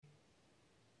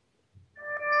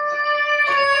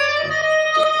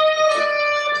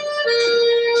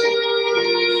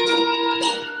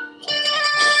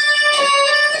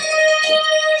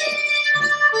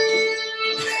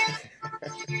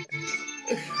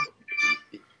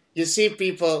You see,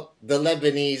 people, the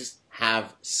Lebanese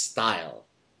have style.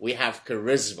 We have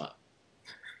charisma.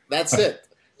 That's it.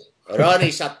 Ronnie,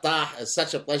 Chatah, it's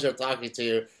such a pleasure talking to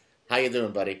you. How you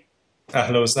doing, buddy?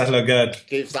 اهلا وسهلا جاد.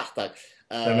 كيف صحتك?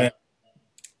 تمام.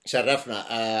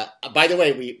 شرفنا. By the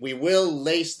way, we will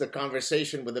lace the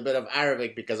conversation with a bit of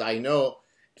Arabic because I know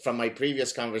from my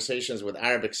previous conversations with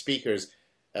Arabic speakers,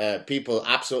 people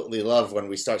absolutely love when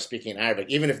we start speaking Arabic.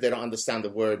 Even if they don't understand the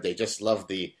word, they just love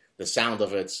the sound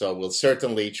of it. So we'll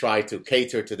certainly try to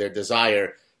cater to their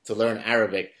desire to learn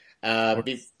Arabic. But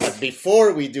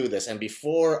before we do this, and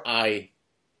before I,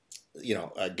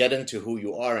 get into who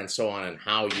you are and so on and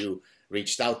how you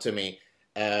reached out to me,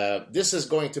 this is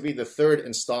going to be the third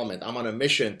installment. I'm on a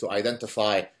mission to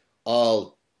identify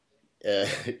all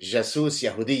Jasus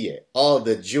Yahudiye, all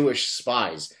the Jewish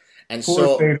spies. And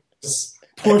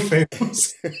Poor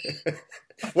Fairuz.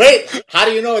 Wait, how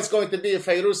do you know it's going to be a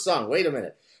Fairuz song? Wait a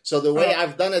minute. So the way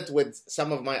I've done it with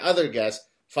some of my other guests,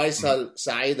 Faisal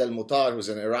Saad al-Mutar, who's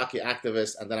an Iraqi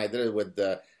activist, and then I did it with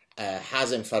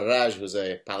Hazem Faraj, who's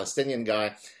a Palestinian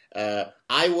guy.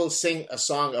 I will sing a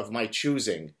song of my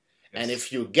choosing. Yes. And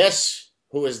if you guess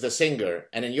who is the singer,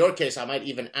 and in your case, I might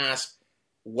even ask,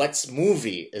 what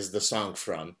movie is the song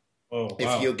from? Oh, wow.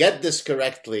 If you get this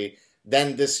correctly,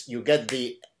 then you get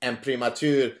the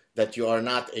imprimatur that you are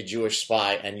not a Jewish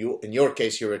spy, and in your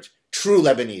case, you're a true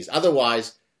Lebanese.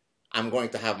 Otherwise, I'm going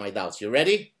to have my doubts. You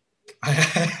ready?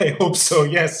 I hope so.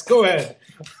 Yes, go ahead.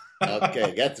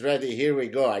 Okay, get ready. Here we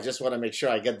go. I just want to make sure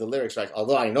I get the lyrics right,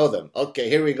 although I know them. Okay,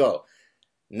 here we go.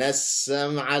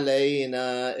 نسم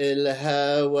علينا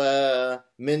الهوى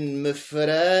من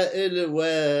مفرق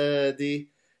الوادي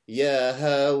يا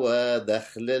هوى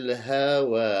دخل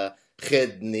الهوى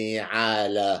خدني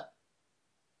على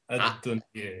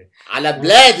الدنيا على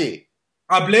بلادي.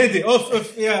 بلادي.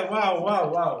 Oof. Yeah,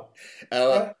 wow.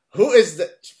 Who is the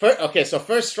first? Okay, so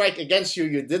first strike against you.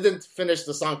 You didn't finish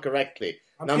the song correctly.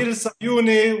 عبير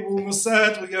الصهيوني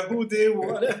وموساد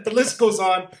ويهودي the list goes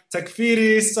on.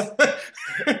 تكفيري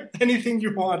anything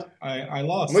you want. I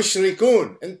lost.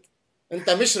 مشركون. انت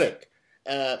مشرك.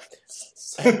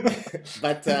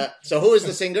 But so who is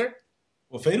the singer?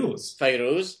 Well, Fairuz.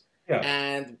 Fairuz. Yeah.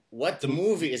 And what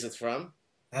movie is it from?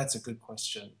 That's a good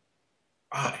question.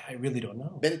 I really don't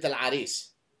know. Bint al-Aris.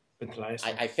 Bint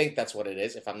I think that's what it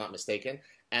is, if I'm not mistaken.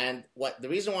 And the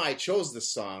reason why I chose this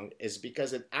song is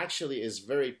because it actually is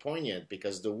very poignant,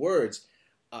 because the words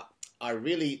are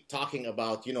really talking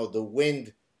about, the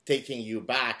wind taking you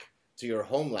back to your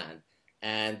homeland.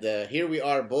 And here we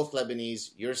are, both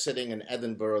Lebanese. You're sitting in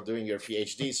Edinburgh doing your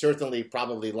PhD, certainly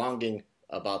probably longing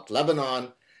about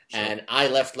Lebanon. Sure. And I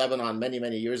left Lebanon many,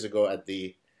 many years ago at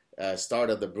the start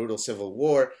of the brutal civil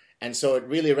war. And so it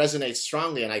really resonates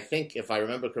strongly. And I think, if I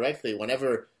remember correctly,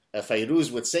 whenever Fairuz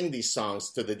would sing these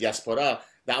songs to the diaspora,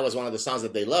 that was one of the songs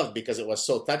that they loved because it was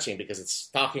so touching, because it's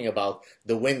talking about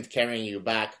the wind carrying you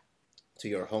back to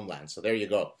your homeland. So there you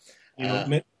go.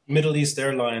 Middle East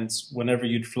Airlines, whenever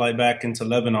you'd fly back into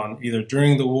Lebanon, either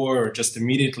during the war or just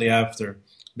immediately after,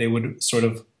 they would sort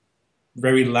of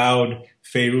very loud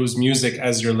Fairuz music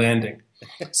as you're landing.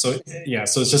 So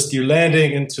it's just you're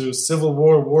landing into civil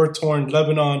war-torn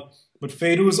Lebanon, but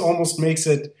Fairuz almost makes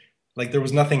it like there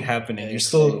was nothing happening. You're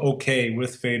still okay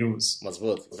with Fairuz.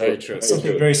 Mazboot. Very true. There's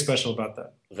something very special about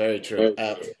that. Very true.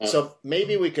 So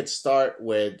maybe we could start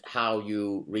with how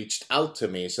you reached out to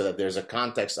me so that there's a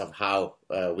context of how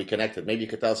we connected. Maybe you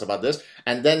could tell us about this.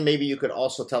 And then maybe you could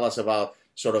also tell us about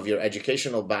sort of your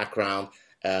educational background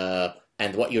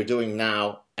and what you're doing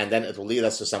now. And then it will lead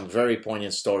us to some very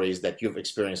poignant stories that you've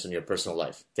experienced in your personal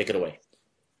life. Take it away.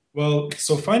 Well,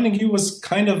 so finding you was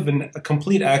kind of a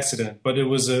complete accident, but it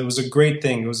was a great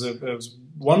thing. It was a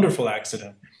wonderful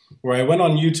accident where I went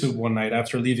on YouTube one night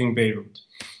after leaving Beirut,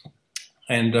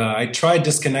 and I tried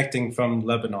disconnecting from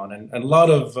Lebanon and a lot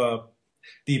of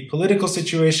the political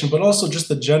situation, but also just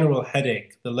the general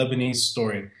headache, the Lebanese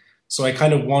story. So I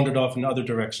kind of wandered off in other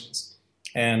directions.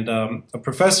 And a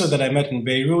professor that I met in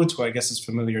Beirut, who I guess is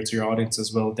familiar to your audience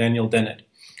as well, Daniel Dennett,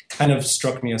 kind of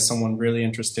struck me as someone really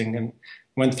interesting, and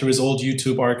went through his old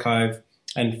YouTube archive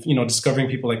and, discovering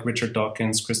people like Richard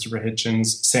Dawkins, Christopher Hitchens,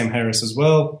 Sam Harris as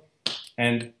well,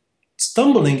 and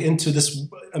stumbling into this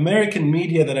American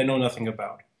media that I know nothing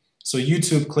about. So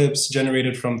YouTube clips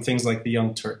generated from things like the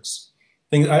Young Turks,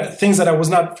 things that I was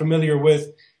not familiar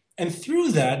with, and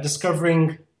through that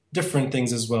discovering different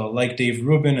things as well, like Dave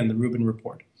Rubin and the Rubin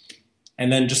Report.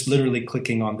 And then just literally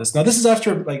clicking on this. Now, this is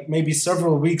after like maybe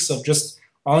several weeks of just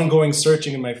ongoing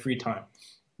searching in my free time.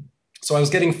 So I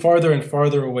was getting farther and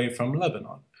farther away from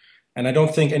Lebanon. And I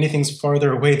don't think anything's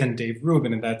farther away than Dave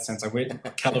Rubin in that sense. I went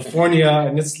to California,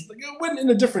 and it went in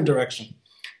a different direction.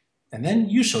 And then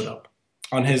you showed up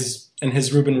on his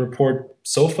Rubin Report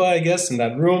sofa, I guess, in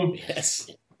that room. Yes.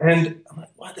 And I'm like,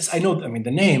 what is? I know. I mean,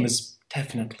 the name is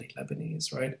definitely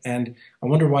Lebanese, right? And I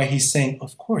wonder why he's saying,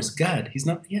 of course, God. He's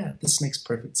not. Yeah, this makes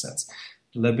perfect sense.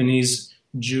 Lebanese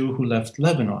Jew who left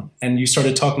Lebanon. And you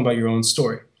started talking about your own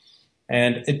story.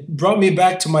 And it brought me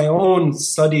back to my own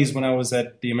studies when I was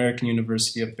at the American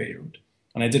University of Beirut.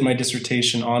 And I did my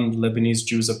dissertation on Lebanese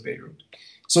Jews of Beirut.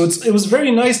 So it was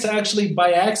very nice to actually,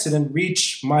 by accident,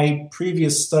 reach my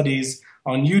previous studies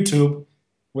on YouTube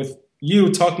with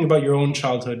you talking about your own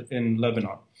childhood in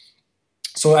Lebanon.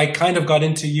 So I kind of got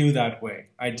into you that way.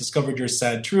 I discovered your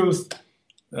sad truth.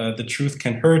 The truth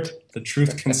can hurt. The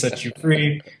truth can set you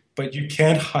free. But you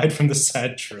can't hide from the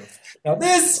sad truth. Now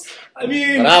this, I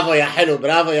mean... Bravo ya حلو,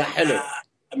 bravo ya حلو.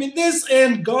 I mean, this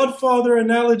and Godfather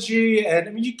analogy, and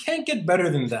I mean, you can't get better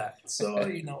than that.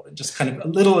 So, just kind of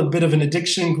a bit of an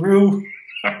addiction grew.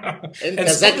 انت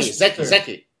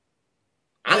ذكي.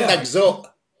 عندك ذوق.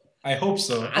 I hope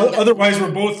so. Otherwise,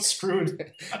 we're both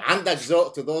screwed. عندك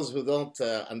ذوق, to those who don't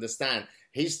understand,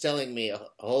 he's telling me a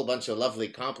whole bunch of lovely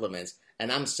compliments,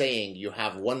 and I'm saying you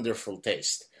have wonderful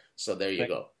taste. So there you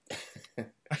go.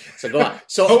 So go on.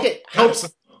 So, okay.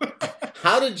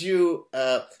 How did you...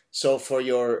 So for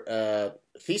your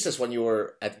thesis when you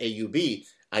were at AUB,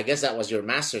 I guess that was your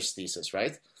master's thesis,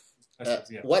 right?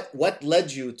 Yeah. What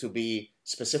led you to be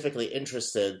specifically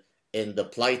interested in the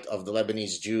plight of the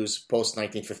Lebanese Jews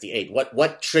post-1958?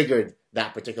 What triggered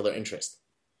that particular interest?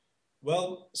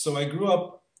 Well, so I grew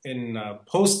up in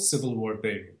post-Civil War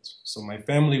Beirut. So my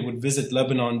family would visit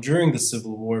Lebanon during the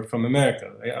Civil War from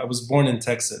America. I was born in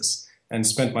Texas and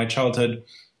spent my childhood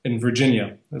in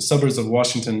Virginia, the suburbs of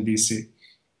Washington, D.C.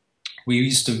 We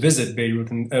used to visit Beirut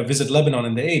and visit Lebanon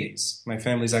in the 80s. My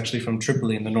family's actually from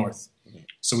Tripoli in the north.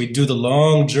 So we'd do the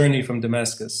long journey from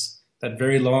Damascus, that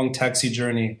very long taxi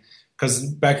journey, because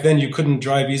back then you couldn't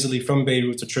drive easily from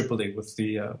Beirut to Tripoli with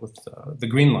the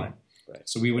Green Line. Right.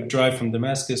 So we would drive from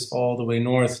Damascus all the way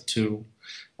north to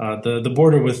the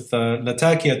border with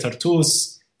Latakia,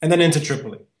 Tartus, and then into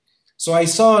Tripoli. So I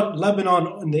saw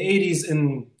Lebanon in the 80s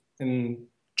in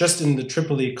just in the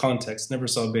Tripoli context, never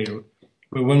saw Beirut.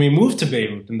 But when we moved to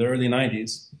Beirut in the early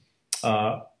 90s,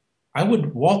 I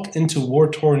would walk into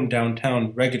war-torn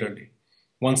downtown regularly.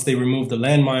 Once they removed the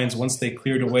landmines, once they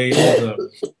cleared away all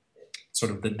the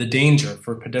sort of the danger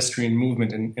for pedestrian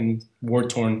movement in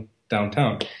war-torn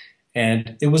downtown.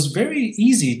 And it was very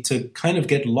easy to kind of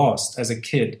get lost as a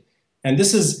kid. And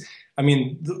this is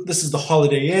the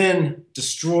Holiday Inn,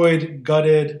 destroyed,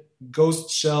 gutted, ghost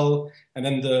shell, and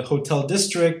then the hotel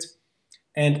district.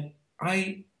 And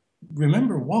I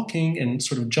remember walking and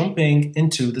sort of jumping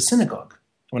into the synagogue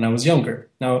when I was younger.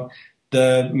 Now,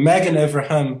 the Magen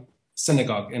Avraham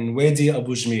synagogue in Wadi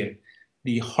Abu Jmir,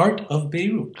 the heart of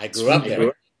Beirut. I grew up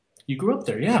there. You grew up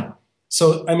there, yeah.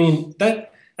 So, I mean,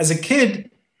 that as a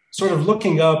kid, sort of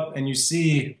looking up and you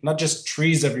see not just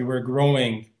trees everywhere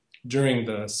growing during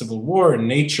the Civil War and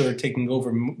nature taking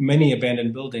over many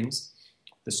abandoned buildings,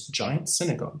 this giant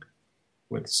synagogue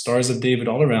with Stars of David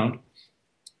all around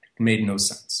made no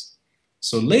sense.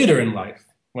 So later in life,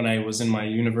 when I was in my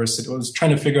university, I was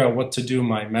trying to figure out what to do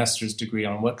my master's degree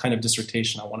on, what kind of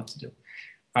dissertation I wanted to do.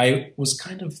 I was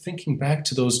kind of thinking back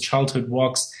to those childhood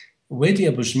walks. Wadi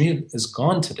Abu Jmir is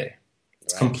gone today.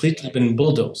 It's completely been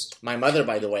bulldozed. My mother,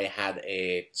 by the way, had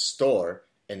a store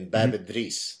in Bab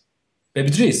Idris. Bab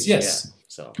Idris, yes.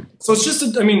 Yeah, so it's just,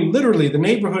 literally, the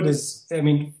neighborhood is,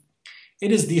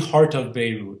 it is the heart of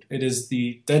Beirut. It is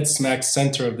the dead smack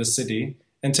center of the city.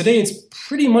 And today it's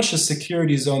pretty much a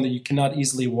security zone that you cannot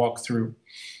easily walk through.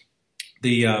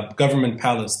 The government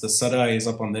palace, the Sarai, is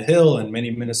up on the hill, and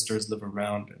many ministers live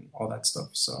around and all that stuff.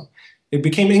 So it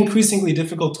became increasingly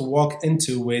difficult to walk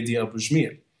into Wadi Abu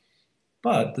Jmir.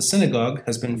 But the synagogue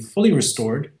has been fully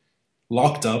restored,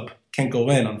 locked up, can't go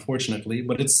in, unfortunately,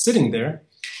 but it's sitting there.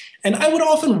 And I would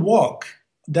often walk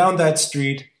down that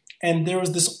street, and there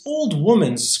was this old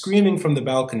woman screaming from the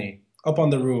balcony up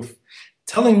on the roof,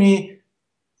 telling me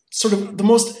sort of the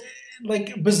most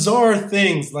bizarre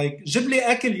things, like "Jib li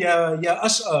akil ya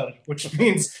ash'ar," which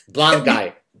means blonde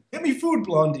guy. Get me food,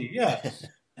 Blondie. Yeah.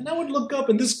 And I would look up,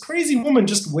 and this crazy woman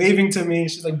just waving to me.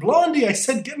 She's like, "Blondie," I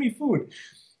said, "Get me food."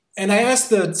 And I asked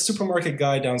the supermarket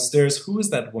guy downstairs, "Who is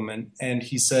that woman?" And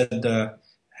he said,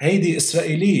 "Heidi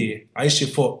Israeli, Aishi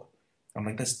fo." I'm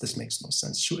like, this makes no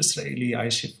sense. Shu Israeli,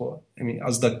 Aishi fo.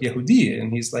 Azdak Yehudi.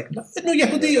 And he's like, no,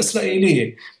 Yehudi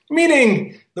Israeli.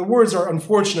 Meaning, the words are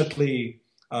unfortunately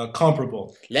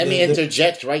comparable. Let me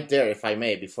interject right there, if I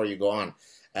may, before you go on.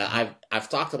 I've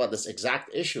talked about this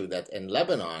exact issue that in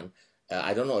Lebanon,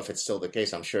 I don't know if it's still the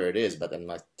case. I'm sure it is, but in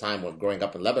my time of growing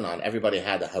up in Lebanon, everybody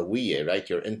had a hawiyah, right?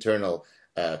 Your internal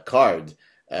card,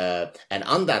 and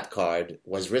on that card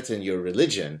was written your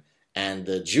religion. And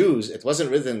the Jews, it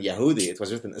wasn't written Yahudi, it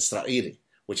was written Israeli,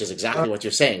 which is exactly what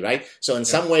you're saying, right? So in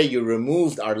some way, you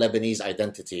removed our Lebanese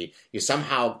identity. You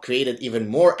somehow created even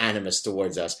more animus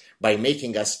towards us by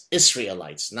making us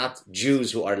Israelites, not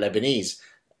Jews who are Lebanese.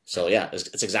 So yeah,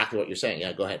 it's exactly what you're saying.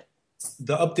 Yeah, go ahead.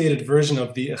 The updated version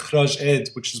of the Ikhraj Ed,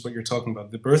 which is what you're talking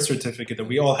about, the birth certificate that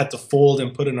we all had to fold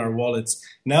and put in our wallets.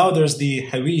 Now there's the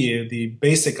Hawiyya, the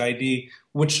basic ID,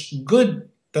 which good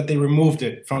that they removed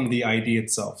it from the ID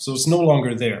itself. So it's no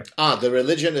longer there. The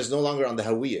religion is no longer on the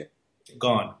Hawiyya.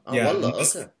 Gone. Oh, yeah. Wallah,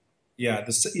 okay. Yeah,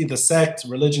 the sect,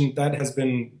 religion, that has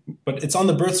been, but it's on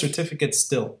the birth certificate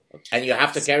still. And you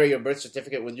have to carry your birth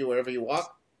certificate with you wherever you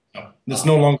walk? No, it's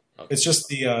no longer. Okay. It's just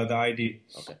the ID.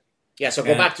 Okay. Yeah, so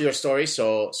go back to your story.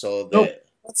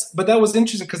 But that was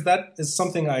interesting because that is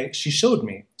something she showed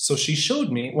me. So she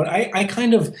showed me when I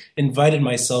kind of invited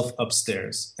myself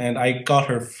upstairs and I got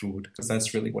her food because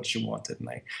that's really what she wanted. And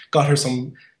I got her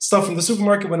some stuff from the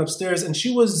supermarket, went upstairs, and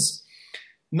she was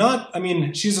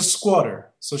she's a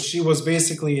squatter. So she was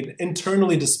basically an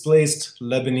internally displaced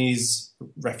Lebanese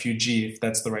refugee, if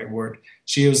that's the right word.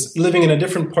 She was living in a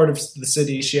different part of the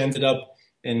city. She ended up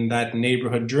in that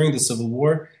neighborhood during the Civil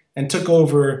War and took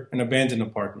over an abandoned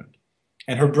apartment.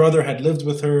 And her brother had lived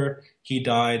with her. He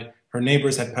died. Her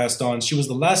neighbors had passed on. She was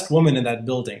the last woman in that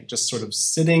building, just sort of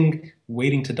sitting,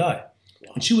 waiting to die.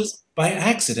 Wow. And she was, by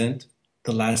accident,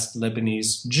 the last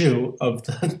Lebanese Jew of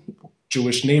the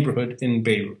Jewish neighborhood in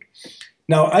Beirut.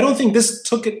 Now, I don't think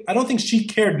she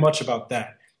cared much about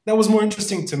that. That was more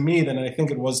interesting to me than I think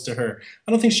it was to her.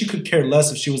 I don't think she could care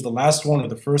less if she was the last one or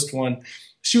the first one.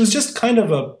 She was just kind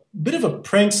of a bit of a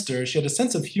prankster. She had a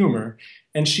sense of humor,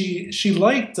 and she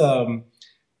liked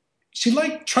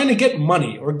trying to get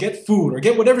money or get food or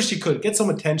get whatever she could, get some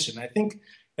attention. I think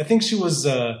she was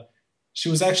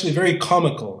actually very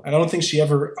comical. I don't think she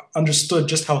ever understood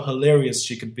just how hilarious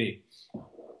she could be.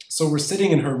 So we're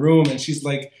sitting in her room, and she's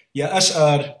like, "Ya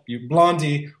Ash'ar, you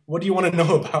blondie, what do you want to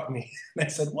know about me?" And I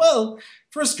said, "Well,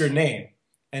 first your name."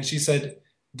 And she said,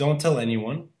 "Don't tell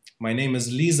anyone. My name is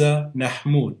Liza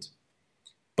Nahmoud,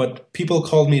 but people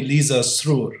call me Liza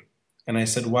Sroor." And I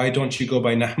said, "Why don't you go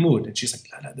by Nahmoud?" And she's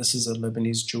like, "Lala, this is a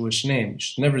Lebanese Jewish name. You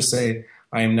should never say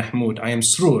I am Nahmoud. I am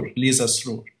Sroor, Liza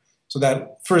Sroor." So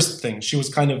that first thing, she was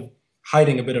kind of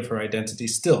hiding a bit of her identity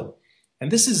still.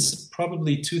 And this is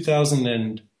probably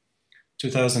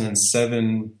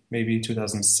 2007, maybe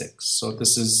 2006. So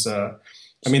this is,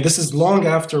 this is long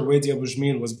after Wadi Abu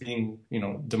Jmil was being,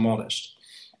 demolished.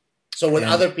 So would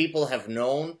other people have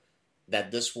known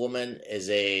that this woman is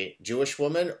a Jewish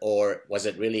woman, or was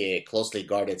it really a closely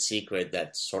guarded secret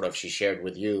that sort of she shared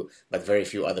with you, but very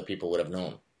few other people would have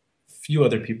known? Few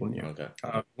other people knew. Okay.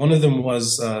 One of them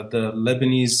was the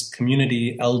Lebanese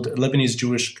community elder, Lebanese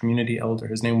Jewish community elder.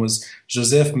 His name was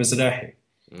Joseph Mizrahi,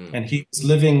 and he was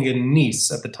living in Nice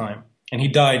at the time, and he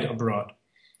died abroad.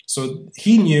 So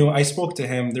he knew. I spoke to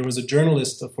him. There was a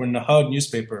journalist for Nahad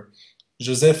newspaper,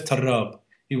 Joseph Tarab.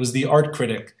 He was the art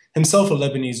critic, himself a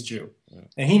Lebanese Jew.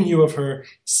 And he knew of her.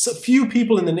 So few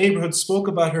people in the neighborhood spoke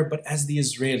about her, but as the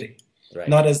Israeli,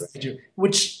 not as the Jew.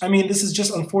 Which, this is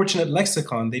just unfortunate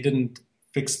lexicon. They didn't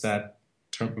fix that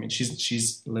term.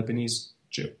 She's Lebanese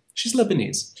Jew. She's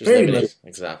Lebanese. She's very Lebanese.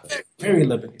 Exactly. Very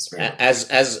Lebanese. Very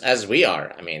as we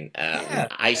are.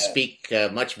 I speak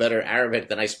much better Arabic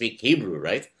than I speak Hebrew,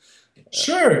 right?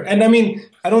 Sure. And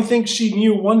I don't think she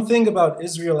knew one thing about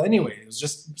Israel anyway. It was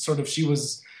just sort of, she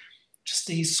was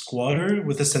just a squatter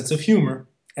with a sense of humor,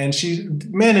 and she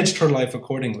managed her life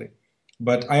accordingly.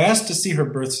 But I asked to see her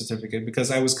birth certificate because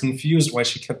I was confused why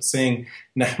she kept saying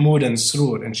Nahmoud and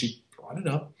Sroor, and she brought it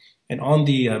up. And on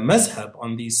the mazhab,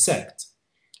 on the sect,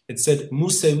 it said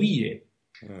Musawiye,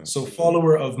 so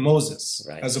follower of Moses,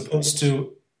 as opposed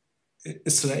to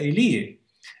Israeli.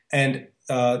 And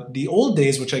the old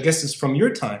days, which I guess is from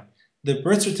your time, the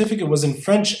birth certificate was in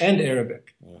French and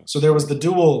Arabic. So there was the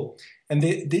dual. And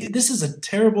this is a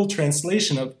terrible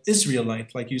translation of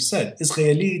Israelite, like you said,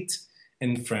 Israelite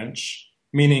in French,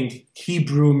 meaning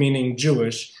Hebrew, meaning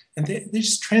Jewish. And they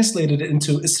just translated it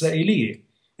into Israeli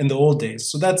in the old days.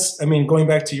 So that's, going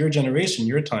back to your generation,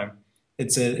 your time,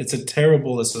 it's a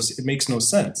terrible association. It makes no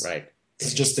sense. Right.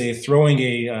 It's just throwing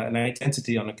an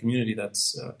identity on a community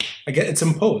that's, it's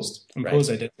imposed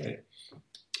identity.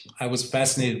 I was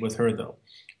fascinated with her though.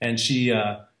 And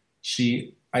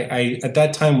I at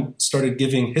that time started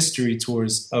giving history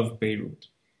tours of Beirut.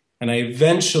 And I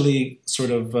eventually sort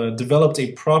of developed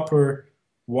a proper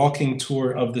walking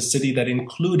tour of the city that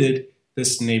included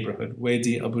this neighborhood,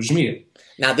 Wadi Abu Jmir.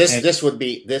 Now, this would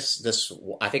be this.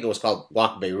 I think it was called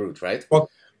Walk Beirut, right?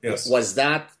 Yes. Was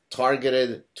that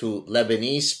targeted to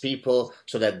Lebanese people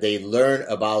so that they learn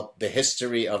about the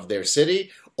history of their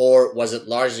city, or was it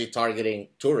largely targeting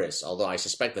tourists? Although I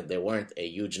suspect that there weren't a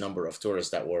huge number of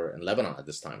tourists that were in Lebanon at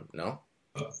this time. No.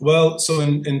 Well, so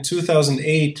in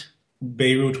 2008,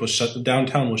 Beirut was the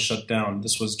downtown was shut down.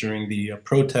 This was during the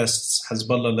protests,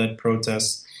 Hezbollah-led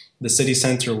protests. The city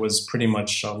center was pretty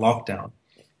much locked down,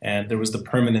 and there was the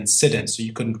permanent sit-in, so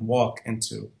you couldn't walk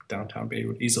into downtown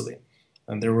Beirut easily.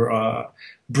 And there were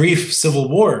brief civil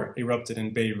war erupted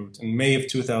in Beirut in May of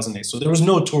 2008, so there was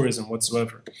no tourism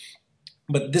whatsoever.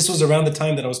 But this was around the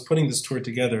time that I was putting this tour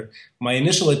together. My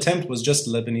initial attempt was just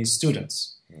Lebanese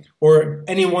students, or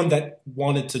anyone that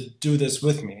wanted to do this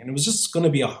with me. And it was just going to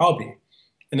be a hobby.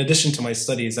 In addition to my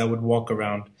studies, I would walk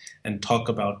around and talk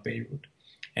about Beirut.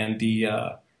 And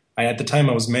at the time,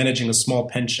 I was managing a small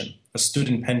pension, a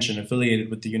student pension affiliated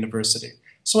with the university.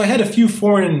 So I had a few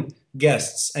foreign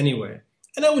guests anyway.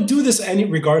 And I would do this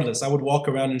regardless. I would walk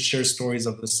around and share stories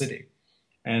of the city.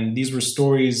 And these were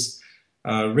stories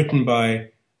written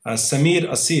by Samir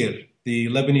Asir, the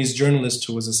Lebanese journalist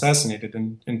who was assassinated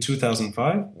in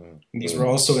 2005. And these were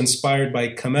also inspired by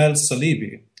Kamal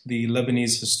Salibi, the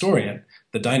Lebanese historian,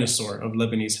 the dinosaur of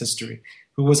Lebanese history,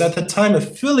 who was at the time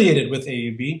affiliated with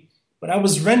AUB, but I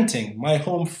was renting my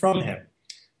home from him.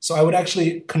 So I would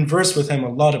actually converse with him a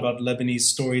lot about Lebanese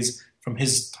stories from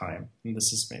his time. And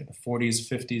this is maybe the 40s,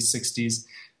 50s, 60s,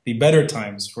 the better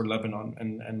times for Lebanon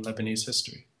and Lebanese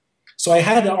history. So I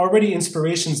had already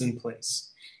inspirations in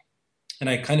place. And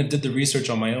I kind of did the research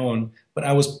on my own, but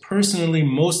I was personally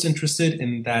most interested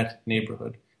in that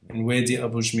neighborhood, in Wadi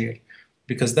Abu Jmir,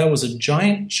 because that was a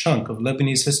giant chunk of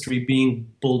Lebanese history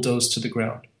being bulldozed to the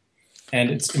ground. And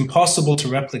it's impossible to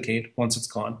replicate once it's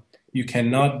gone. You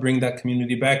cannot bring that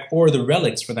community back, or the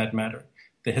relics for that matter.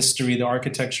 The history, the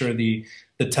architecture, the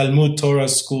Talmud Torah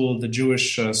school, the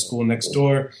Jewish school next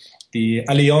door, the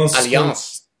Alliance.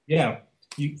 Alliance. Yeah.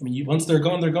 Once they're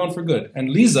gone for good. And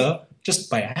Lisa, just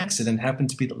by accident, happened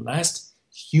to be the last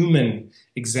human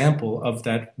example of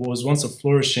that what was once a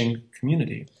flourishing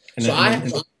community in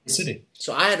the city.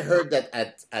 So I had heard that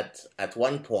at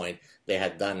one point they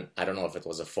had done, I don't know if it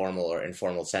was a formal or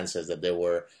informal census, that there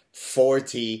were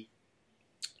 40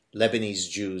 Lebanese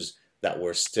Jews that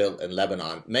were still in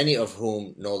Lebanon, many of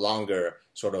whom no longer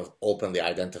sort of openly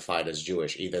identified as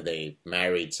Jewish. Either they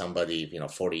married somebody,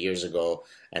 40 years ago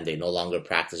and they no longer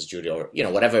practice Judaism,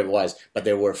 or, whatever it was, but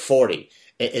there were 40.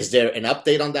 Is there an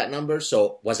update on that number?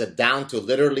 So was it down to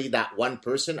literally that one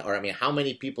person? Or, how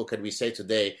many people could we say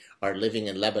today are living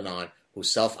in Lebanon who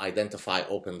self-identify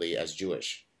openly as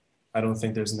Jewish? I don't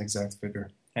think there's an exact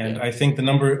figure. And I think the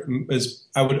number is,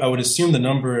 I would assume the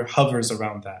number hovers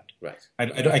around that. Right.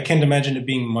 I can't imagine it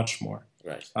being much more.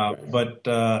 Right. But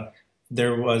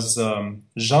there was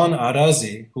Jean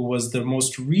Arazi, who was the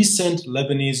most recent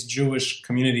Lebanese Jewish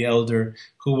community elder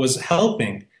who was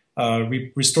helping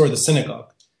restore the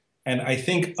synagogue. And I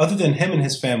think other than him and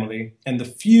his family and the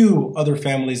few other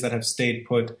families that have stayed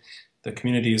put, the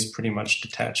community is pretty much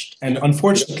detached. And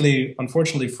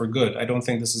unfortunately for good, I don't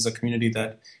think this is a community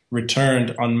that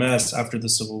returned en masse after the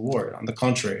Civil War. On the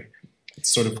contrary,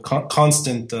 it's sort of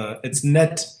constant, it's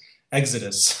net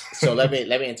exodus. So let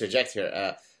me interject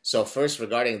here. So first,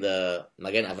 regarding the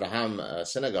Magen Avraham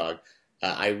synagogue,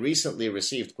 I recently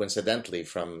received, coincidentally,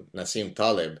 from Nassim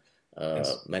Taleb,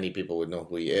 yes. Many people would know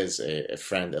who he is, a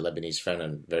friend, a Lebanese friend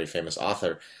and very famous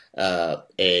author,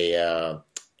 a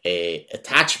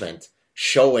attachment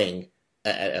showing,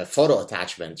 a photo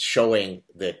attachment showing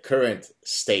the current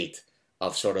state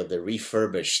of sort of the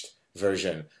refurbished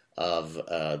version of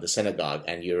the synagogue.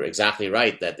 And you're exactly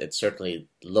right that it certainly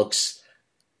looks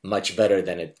much better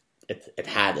than it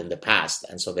had in the past.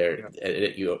 And so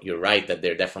you're right that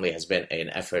there definitely has been an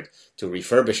effort to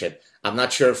refurbish it. I'm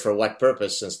not sure for what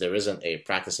purpose, since there isn't a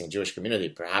practicing Jewish community,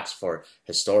 perhaps for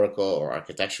historical or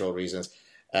architectural reasons.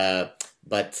 Well,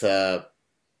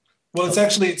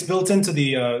 it's built into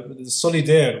the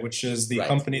Solidaire, which is the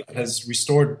company that has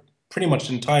restored pretty much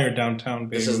entire downtown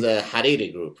Beirut. This is the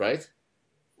Hariri group, right?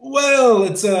 Well,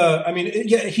 it's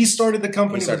he started the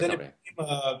company, but then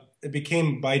it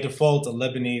became by default a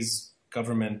Lebanese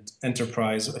government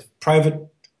enterprise, a private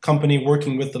company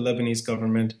working with the Lebanese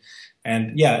government,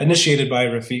 and initiated by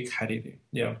Rafiq Hariri.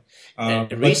 Yeah, I'm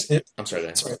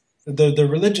sorry. The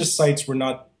religious sites were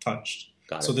not touched.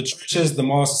 So the churches, the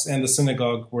mosques, and the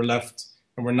synagogue were left,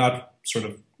 and were not sort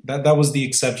of that was the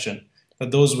exception.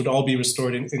 That those would all be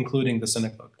restored, including the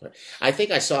synagogue. I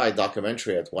think I saw a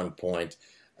documentary at one point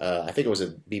I think it was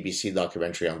a BBC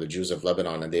documentary on the Jews of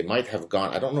Lebanon, and they might have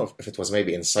gone. I don't know if it was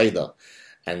maybe in Saida,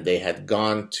 and they had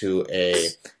gone to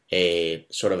a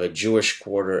sort of a Jewish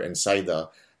quarter in Saida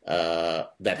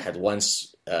that had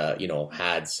once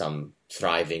had some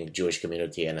thriving Jewish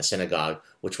community and a synagogue,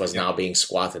 which was now being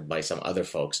squatted by some other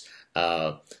folks.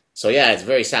 So yeah, it's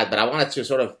very sad. But I wanted to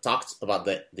sort of talk about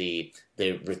the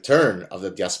return of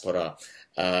the diaspora.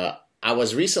 I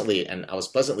was recently, and I was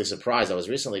pleasantly surprised, I was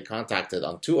recently contacted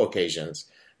on 2 occasions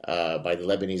by the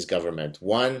Lebanese government.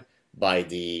 One by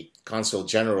the Consul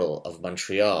General of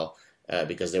Montreal,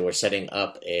 because they were setting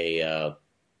up a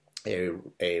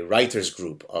writers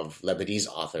group of Lebanese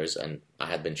authors, and I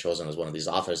had been chosen as one of these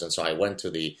authors. And so I went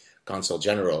to the Consul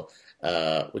General,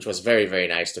 which was very, very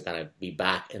nice to kind of be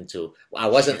back into. I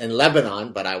wasn't in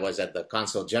Lebanon, but I was at the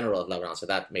Consul General of Lebanon, so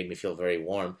that made me feel very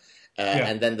warm.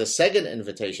 And then the second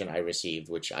invitation I received,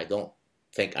 which I don't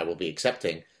think I will be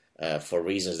accepting for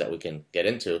reasons that we can get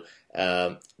into,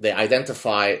 they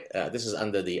identify, this is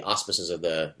under the auspices of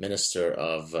the Minister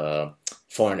of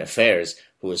Foreign Affairs,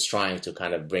 who is trying to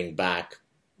kind of bring back,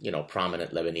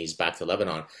 prominent Lebanese back to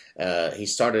Lebanon. He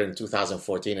started in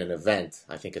 2014 an event,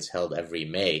 I think it's held every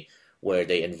May, where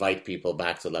they invite people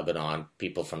back to Lebanon,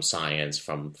 people from science,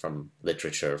 from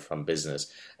literature, from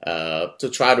business, to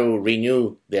try to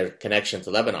renew their connection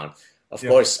to Lebanon. Of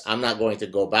course, I'm not going to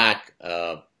go back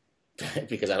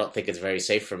because I don't think it's very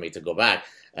safe for me to go back.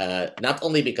 Not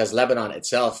only because Lebanon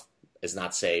itself is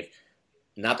not safe,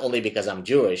 not only because I'm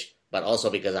Jewish, but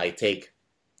also because I take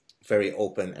very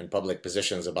open and public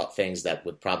positions about things that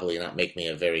would probably not make me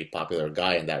a very popular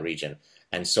guy in that region.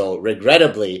 And so,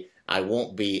 regrettably, I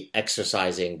won't be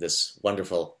exercising this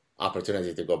wonderful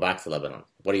opportunity to go back to Lebanon.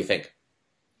 What do you think?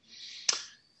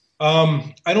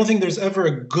 I don't think there's ever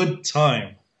a good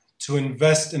time to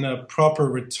invest in a proper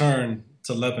return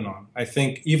to Lebanon. I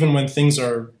think even when things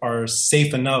are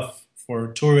safe enough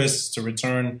for tourists to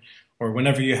return, or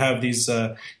whenever you have these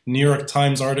New York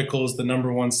Times articles, the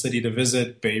 #1 city to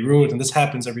visit, Beirut, and this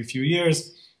happens every few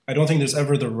years, I don't think there's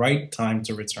ever the right time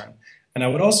to return. And I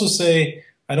would also say,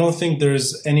 I don't think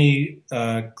there's any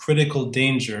critical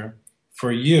danger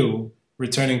for you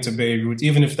returning to Beirut,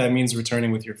 even if that means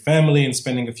returning with your family and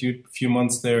spending a few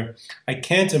months there. I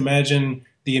can't imagine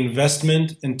the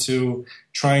investment into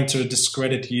trying to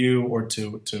discredit you or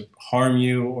to harm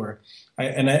you,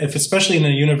 if especially in a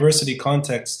university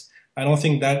context, I don't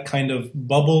think that kind of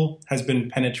bubble has been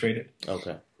penetrated.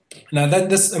 Okay. Now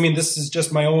this is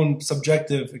just my own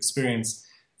subjective experience,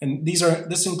 and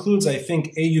this includes, I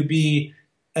think, AUB,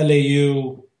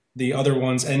 LAU, the other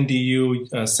ones,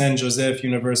 NDU, San Joseph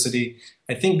University.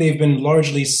 I think they've been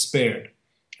largely spared.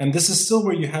 And this is still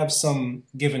where you have some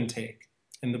give and take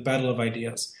in the battle of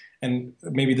ideas. And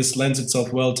maybe this lends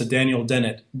itself well to Daniel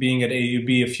Dennett being at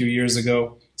AUB a few years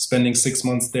ago, spending 6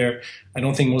 months there. I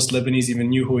don't think most Lebanese even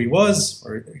knew who he was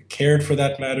or cared for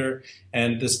that matter.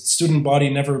 And the student body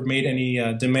never made any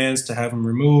demands to have him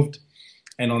removed.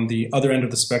 And on the other end of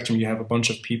the spectrum, you have a bunch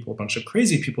of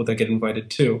crazy people that get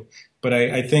invited too. But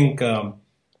I think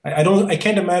I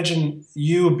can't imagine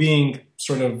you being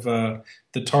sort of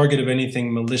the target of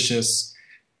anything malicious.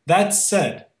 That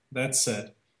said,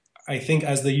 I think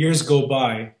as the years go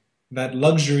by, that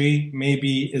luxury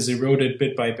maybe is eroded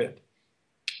bit by bit.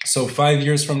 So 5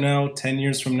 years from now, 10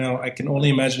 years from now, I can only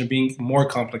imagine it being more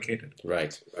complicated.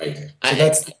 Right.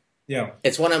 So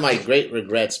it's one of my great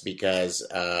regrets because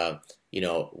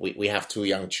we have 2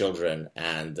 young children,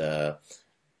 and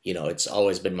it's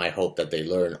always been my hope that they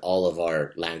learn all of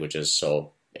our languages.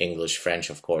 So English, French,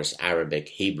 of course, Arabic,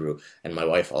 Hebrew, and my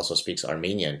wife also speaks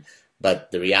Armenian.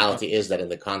 But the reality is that in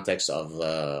the context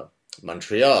of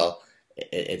Montreal,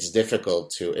 it's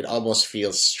difficult it almost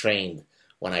feels strained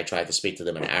when I try to speak to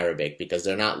them in Arabic, because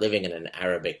they're not living in an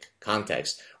Arabic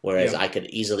context. Whereas I could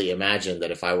easily imagine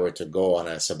that if I were to go on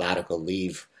a sabbatical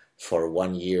leave for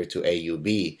 1 year to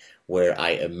AUB, where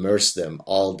I immerse them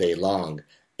all day long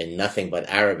in nothing but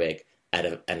Arabic,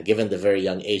 and given the very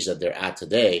young age that they're at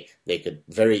today, they could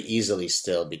very easily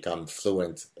still become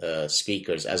fluent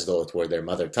speakers as though it were their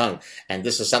mother tongue. And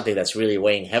this is something that's really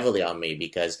weighing heavily on me,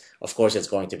 because, of course, it's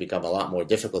going to become a lot more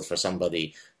difficult for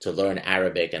somebody to learn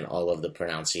Arabic and all of the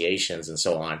pronunciations and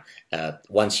so on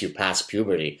once you pass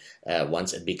puberty,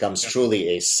 once it becomes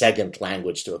truly a second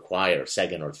language to acquire,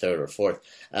 second or third or fourth.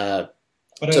 But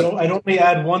I'd only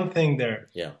add one thing there.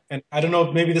 Yeah. And I don't know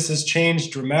if maybe this has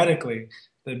changed dramatically,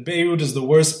 that Beirut is the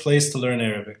worst place to learn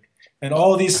Arabic. And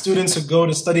all these students who go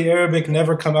to study Arabic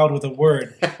never come out with a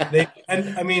word.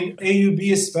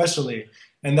 AUB especially,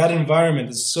 and that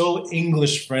environment is so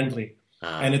English friendly.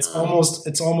 And it's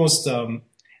almost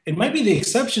it might be the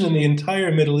exception in the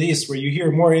entire Middle East where you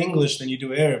hear more English than you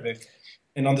do Arabic.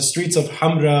 And on the streets of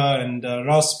Hamra and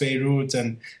Ras Beirut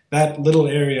and that little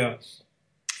area,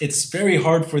 it's very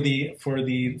hard for the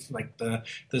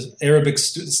Arabic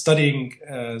studying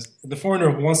the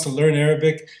foreigner who wants to learn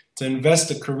Arabic to invest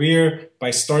a career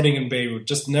by starting in Beirut.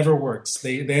 Just never works.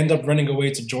 They end up running away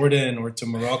to Jordan or to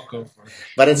Morocco or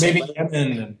But it's maybe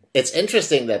Yemen. it's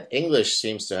interesting that English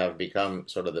seems to have become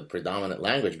sort of the predominant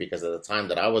language, because at the time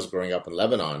that I was growing up in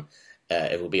Lebanon,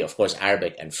 it would be, of course,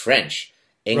 Arabic and French.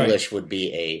 English Right. would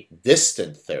be a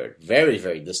distant third, very,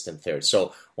 very distant third.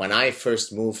 So when I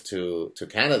first moved to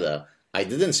Canada, I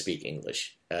didn't speak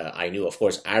English. I knew, of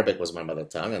course, Arabic was my mother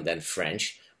tongue, and then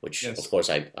French, which, of Yes. course,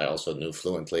 I also knew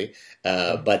fluently.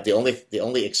 But the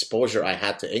only exposure I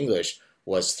had to English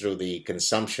was through the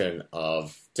consumption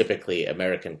of typically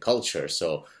American culture.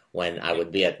 So when I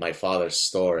would be at my father's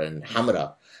store in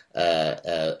Hamra,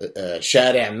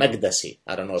 Shari' Magdasi.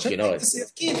 I don't know if you know it.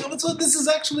 This is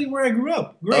actually where I grew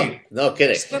up. Oh, Great. no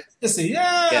kidding.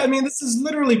 Yeah, Yeah, I mean, this is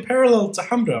literally parallel to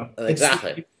Hamra.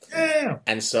 exactly. Yeah.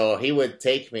 And so he would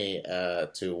take me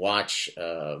to watch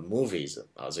movies.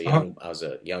 Uh-huh. I was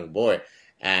a young boy,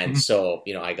 and Mhm. so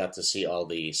I got to see all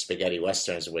the spaghetti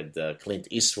westerns with Clint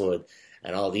Eastwood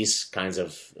and all these kinds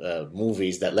of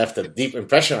movies that left a deep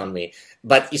impression on me.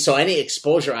 But so any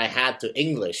exposure I had to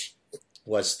English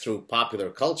was through popular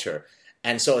culture,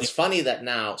 and so it's funny that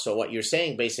now. So what you're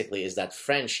saying basically is that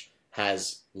French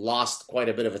has lost quite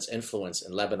a bit of its influence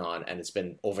in Lebanon, and it's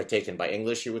been overtaken by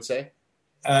English. You would say?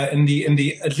 In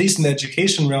the at least in the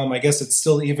education realm, I guess it's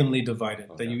still evenly divided.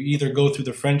 That Okay. you either go through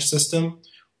the French system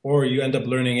or you end up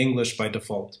learning English by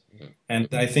default. Mhm. And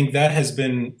I think that has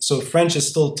been so. French is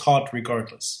still taught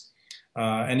regardless.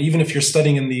 And even if you're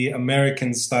studying in the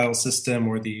American style system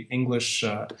or the English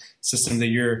system, that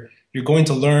you're going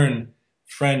to learn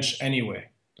French anyway.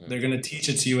 Mhm. They're going to teach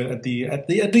it to you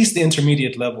at least the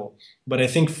intermediate level. But I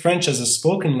think French as a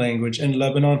spoken language in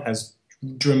Lebanon has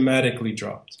dramatically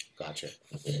dropped. Gotcha.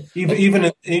 Even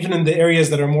Okay. even in the areas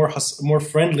that are more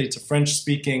friendly to French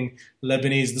speaking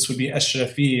Lebanese, this would be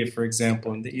Ashrafiyya, for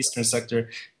example, in the eastern sector.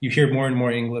 You hear more and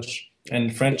more English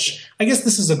and French. I guess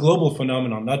this is a global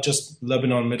phenomenon, not just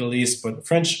Lebanon, Middle East, but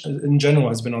French in general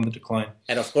has been on the decline.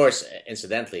 And of course,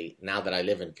 incidentally, now that I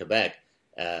live in Quebec,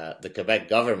 the Quebec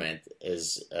government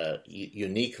is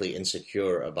uniquely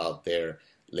insecure about their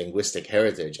linguistic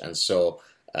heritage, and so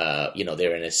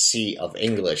they're in a sea of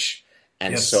English,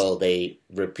 and Yes. so they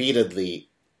repeatedly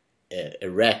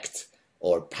erect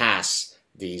or pass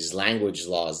these language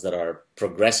laws that are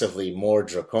progressively more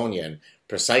draconian, Right.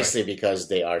 precisely because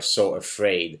they are so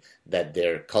afraid that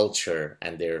their culture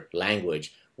and their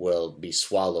language will be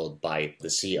swallowed by the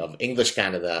sea of English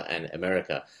Canada and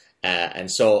America.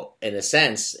 And so, in a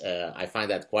sense, I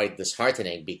find that quite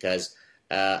disheartening, because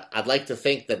I'd like to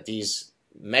think that these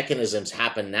mechanisms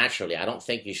happen naturally. I don't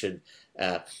think you should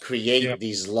Yeah. create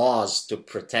these laws to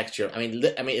protect your. I mean,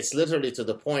 it's literally to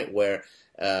the point where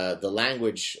the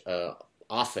language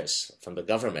office from the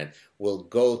government will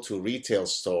go to retail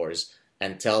stores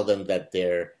and tell them that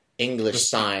their English Just-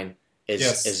 sign is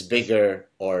Yes. bigger,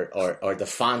 or the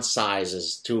font size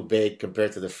is too big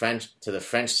compared to the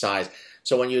French size.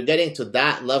 So when you're getting to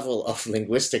that level of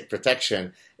linguistic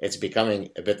protection, it's becoming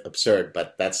a bit absurd.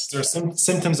 But that's There are some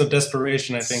symptoms of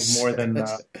desperation, I think, more than.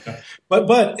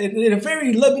 But in a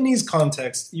very Lebanese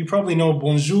context, you probably know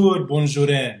bonjour,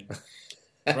 bonjouren,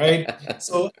 right?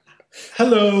 So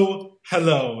hello,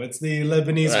 hello. It's the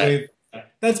Lebanese right. way.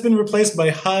 That's been replaced by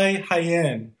hi,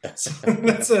 hi-en. So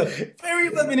that's a very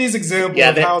Lebanese example Yeah,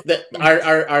 of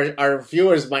how. our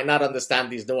viewers might not understand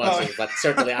these Oh, nuances, but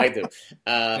certainly I do.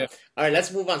 yeah. All right,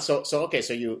 let's move on. So okay,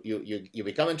 so you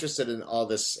become interested in all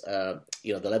this, the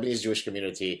Lebanese Jewish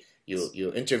community.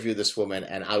 You interview this woman,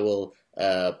 and I will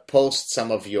post some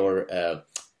of your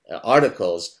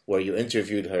articles where you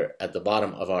interviewed her at the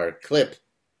bottom of our clip.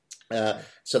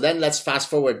 So then let's fast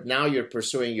forward. Now you're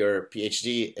pursuing your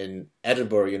PhD in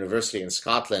Edinburgh University in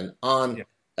Scotland on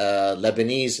Yeah.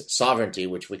 Lebanese sovereignty,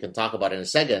 which we can talk about in a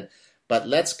second. But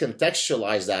let's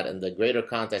contextualize that in the greater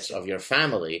context of your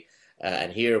family.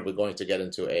 And here we're going to get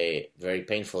into a very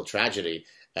painful tragedy.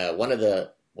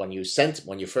 When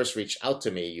you first reached out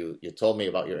to me, you told me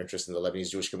about your interest in the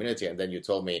Lebanese Jewish community, and then you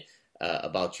told me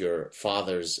about your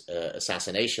father's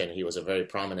assassination. He was a very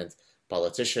prominent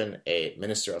politician, a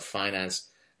minister of finance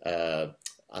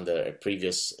under a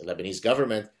previous Lebanese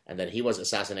government, and then he was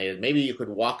assassinated. Maybe you could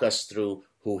walk us through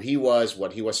who he was,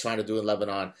 what he was trying to do in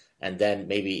Lebanon, and then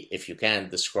maybe, if you can,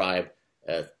 describe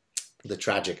the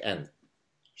tragic end.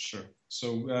 Sure.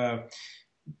 So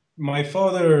My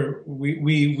father,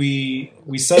 we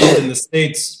settled in the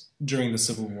States during the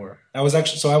Civil War. I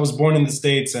was born in the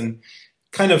States and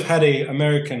kind of had a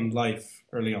American life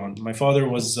early on. My father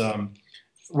was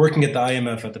working at the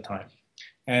IMF at the time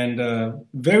and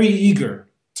very eager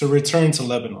to return to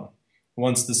Lebanon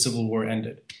once the Civil War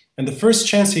ended. And the first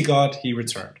chance he got, he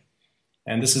returned.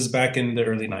 And this is back in the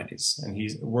early 90s. And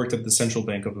he worked at the Central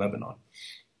Bank of Lebanon.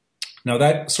 Now,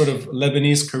 that sort of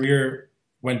Lebanese career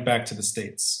went back to the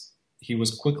States. He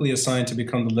was quickly assigned to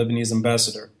become the Lebanese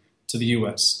ambassador to the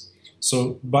US.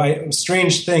 So, by a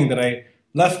strange thing that I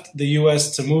left the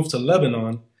US to move to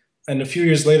Lebanon, and a few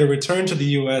years later returned to the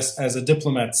US as a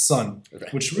diplomat's son,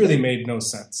 which really made no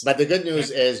sense. But the good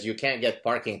news is you can't get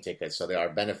parking tickets, so there are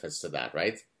benefits to that,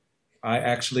 right? I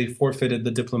actually forfeited the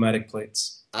diplomatic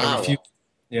plates. Wow.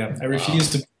 I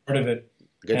refused to be part of it.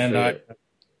 Good and for you.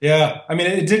 Yeah, I mean,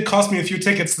 it did cost me a few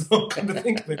tickets, though, come to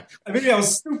think of it. Maybe I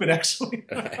was stupid, actually.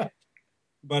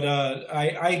 But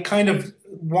I kind of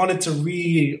wanted to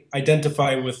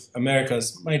re-identify with America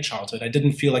as my childhood. I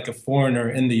didn't feel like a foreigner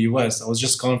in the U.S. I was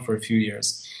just gone for a few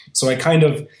years. So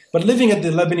but living at the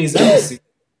Lebanese embassy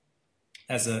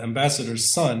as an ambassador's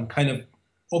son kind of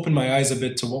opened my eyes a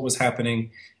bit to what was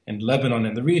happening in Lebanon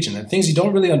and the region, and things you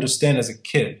don't really understand as a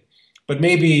kid. But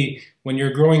maybe when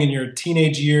you're growing in your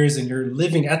teenage years and you're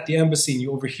living at the embassy and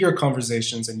you overhear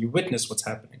conversations and you witness what's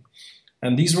happening.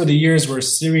 And these were the years where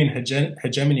Syrian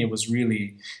hegemony was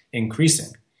really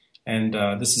increasing. And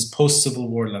this is post-Civil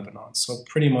War Lebanon. So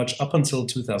pretty much up until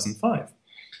 2005,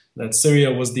 that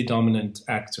Syria was the dominant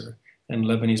actor in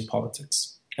Lebanese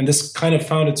politics. And this kind of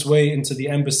found its way into the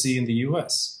embassy in the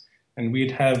US. And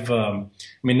we'd have,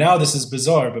 now this is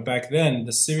bizarre, but back then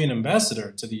the Syrian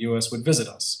ambassador to the US would visit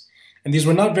us. And these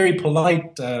were not very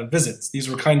polite visits. These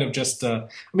were kind of just,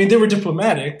 they were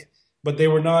diplomatic, but they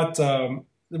were not,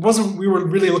 we were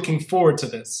really looking forward to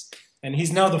this. And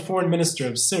he's now the foreign minister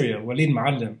of Syria, Walid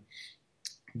Ma'alem,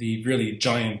 the really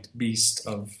giant beast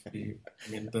of the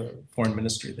foreign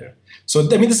ministry there. So,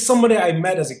 this is somebody I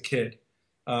met as a kid.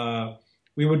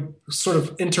 We would sort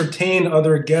of entertain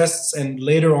other guests and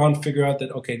later on figure out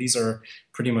that, okay, these are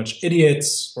pretty much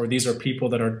idiots, or these are people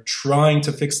that are trying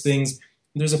to fix things.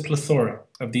 There's a plethora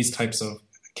of these types of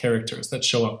characters that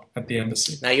show up at the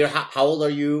embassy. Now, how old are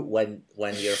you when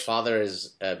your father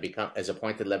is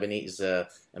appointed Lebanese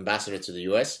ambassador to the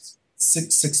U.S.?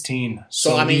 16.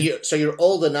 So you're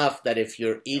old enough that if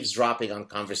you're eavesdropping on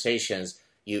conversations,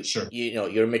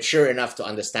 you're mature enough to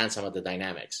understand some of the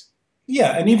dynamics.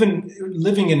 Yeah, and even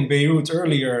living in Beirut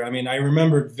earlier, I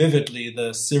remembered vividly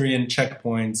the Syrian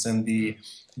checkpoints and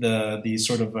the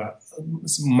sort of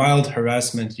mild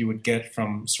harassment you would get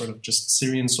from sort of just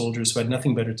Syrian soldiers who had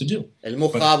nothing better to do.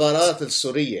 المخابرات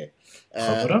السورية.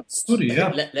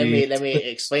 Let me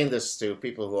explain this to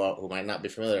people who might not be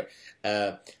familiar.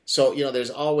 So there's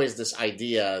always this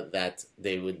idea that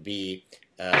they would be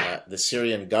the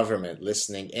Syrian government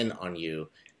listening in on you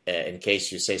in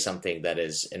case you say something that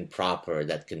is improper,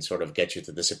 that can sort of get you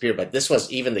to disappear. But this was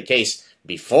even the case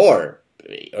before,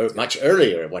 or much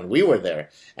earlier when we were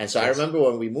there. And so yes. I remember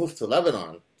when we moved to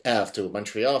Lebanon, to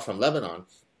Montreal from Lebanon,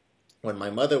 when my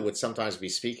mother would sometimes be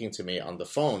speaking to me on the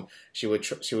phone, she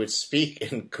would speak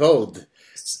in code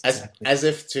as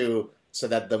if so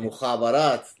that the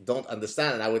mukhabarat don't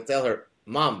understand. And I would tell her,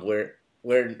 Mom, we're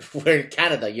in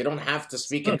Canada. You don't have to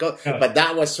speak in code. But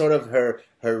that was sort of her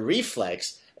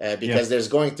reflex because there's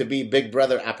going to be Big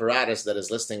Brother apparatus that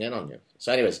is listening in on you.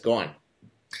 So anyways, go on.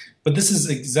 But this is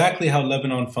exactly how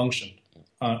Lebanon functioned.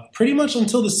 Pretty much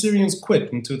until the Syrians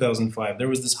quit in 2005, there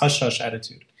was this hush-hush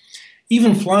attitude.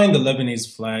 Even flying the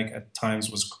Lebanese flag at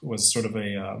times was sort of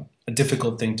a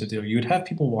difficult thing to do. You'd have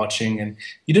people watching, and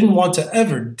you didn't want to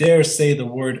ever dare say the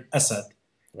word Assad.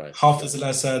 Right. Hafiz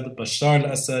al-Assad, Bashar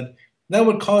al-Assad. That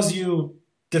would cause you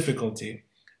difficulty.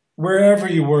 Wherever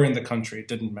you were in the country, it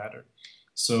didn't matter.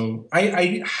 So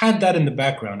I had that in the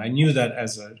background. I knew that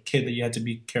as a kid that you had to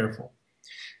be careful.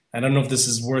 I don't know if this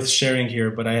is worth sharing here,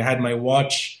 but I had my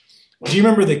watch. Do you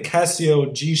remember the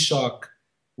Casio G-Shock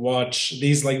watch?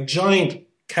 These like giant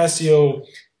Casio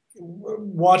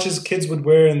watches kids would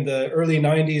wear in the early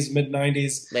 90s, mid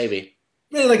 90s. Maybe.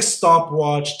 They're like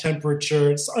stopwatch,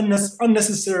 temperature. It's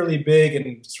unnecessarily big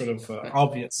and sort of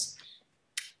obvious.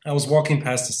 I was walking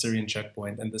past the Syrian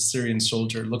checkpoint, and the Syrian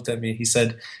soldier looked at me. He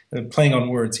said, playing on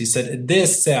words, he said, "Des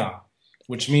sa'a,"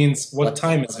 which means, what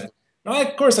time is it? Now,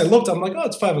 of course, I looked. I'm like, oh,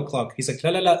 it's 5 o'clock. He's like,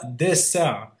 la, des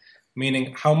sa'a,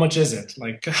 meaning, how much is it?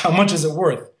 Like, how much is it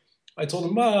worth? I told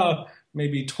him,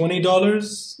 maybe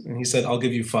 $20. And he said, I'll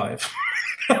give you 5.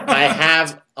 I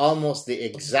have almost the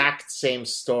exact same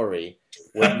story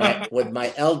with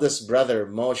my eldest brother,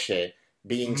 Moshe,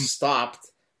 being stopped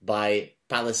by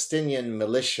Palestinian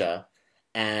militia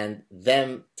and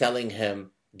them telling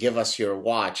him, give us your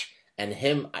watch. And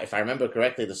him, if I remember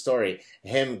correctly the story,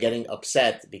 him getting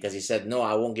upset because he said, no,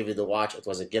 I won't give you the watch. It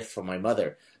was a gift from my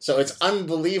mother. So it's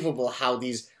unbelievable how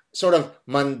these sort of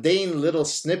mundane little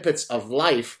snippets of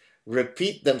life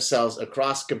repeat themselves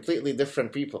across completely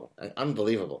different people.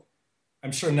 Unbelievable.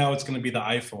 I'm sure now it's going to be the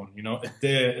iPhone,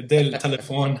 the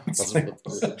telephone.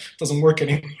 Doesn't work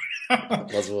anymore.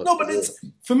 No, but it's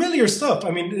familiar stuff. I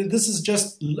mean, this is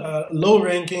just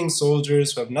low-ranking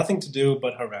soldiers who have nothing to do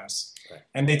but harass. Right.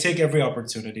 And they take every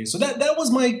opportunity. So that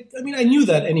was I knew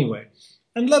that anyway.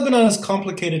 And Lebanon is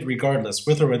complicated regardless,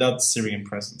 with or without the Syrian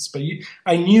presence. But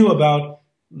I knew about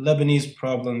Lebanese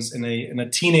problems in a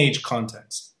teenage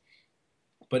context.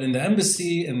 But in the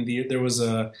embassy,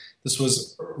 this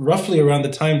was roughly around the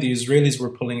time the Israelis were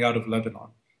pulling out of Lebanon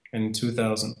in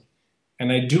 2000.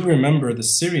 And I do remember the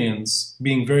Syrians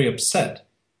being very upset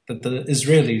that the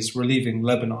Israelis were leaving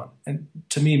Lebanon. And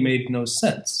to me, made no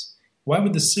sense. Why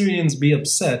would the Syrians be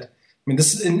upset? I mean,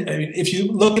 if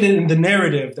you look at it in the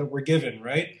narrative that we're given,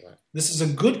 right? This is a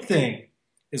good thing.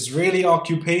 Israeli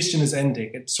occupation is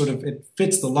ending. It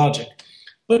fits the logic.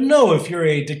 But no, if you're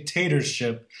a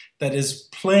dictatorship that is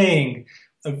playing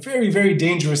a very, very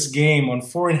dangerous game on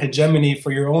foreign hegemony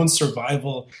for your own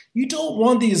survival, you don't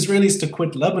want the Israelis to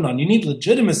quit Lebanon. You need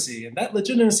legitimacy, and that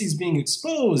legitimacy is being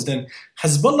exposed, and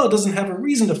Hezbollah doesn't have a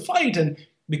reason to fight, and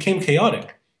became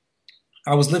chaotic.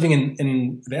 I was living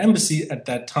in the embassy at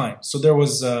that time, so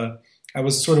I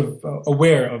was sort of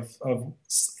aware of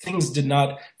things did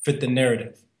not fit the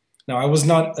narrative. Now, I was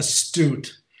not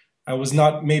astute. I was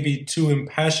not maybe too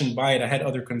impassioned by it. I had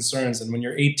other concerns. And when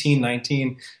you're 18,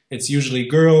 19, it's usually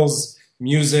girls,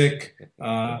 music.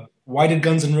 Why did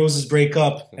Guns N' Roses break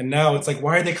up? And now it's like,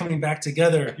 why are they coming back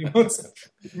together?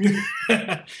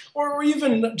 Or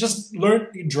even just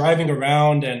driving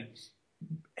around and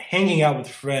hanging out with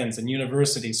friends in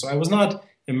university. So I was not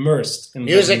immersed in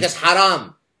music is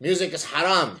haram. Music is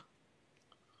haram.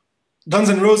 Guns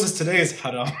N' Roses today is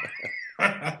haram.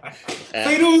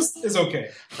 Feiruz is okay.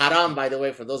 Haram, by the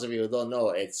way, for those of you who don't know,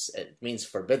 it means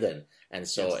forbidden. And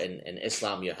so in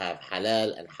Islam, you have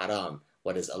halal and haram,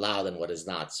 what is allowed and what is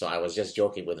not. So I was just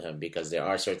joking with him because there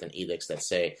are certain edicts that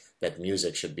say that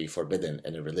music should be forbidden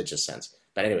in a religious sense.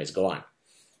 But anyways, go on.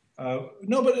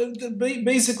 No, but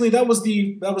basically that was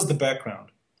the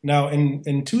background. Now,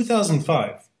 in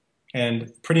 2005,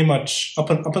 and pretty much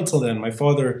up until then, my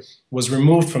father was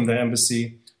removed from the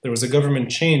embassy. There was a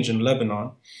government change in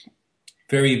Lebanon,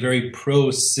 very, very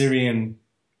pro-Syrian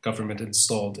government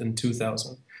installed in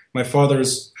 2000. My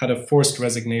father's had a forced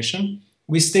resignation.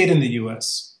 We stayed in the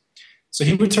U.S. So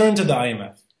he returned to the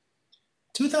IMF.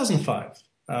 2005,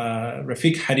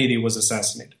 Rafiq Hariri was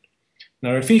assassinated. Now,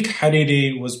 Rafiq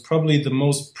Hariri was probably the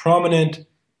most prominent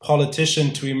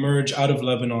politician to emerge out of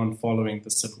Lebanon following the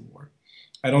civil war.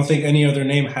 I don't think any other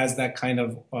name has that kind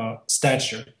of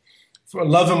stature.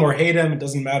 Love him or hate him, it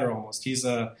doesn't matter almost. He's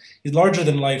larger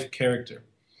than life character.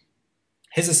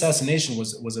 His assassination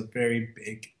was a very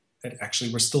big,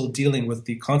 actually we're still dealing with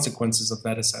the consequences of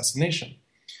that assassination.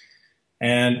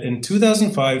 And in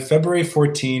 2005, February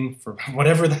 14, for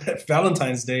whatever that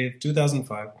Valentine's Day of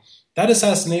 2005, that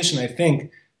assassination, I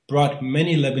think, brought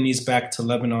many Lebanese back to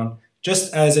Lebanon,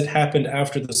 just as it happened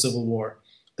after the Civil War.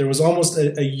 There was almost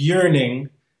a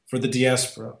yearning for the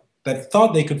diaspora that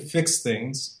thought they could fix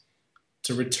things,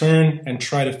 to return and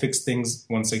try to fix things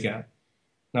once again.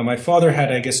 Now, my father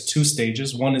had, I guess, two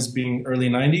stages. One is being early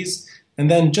 90s, and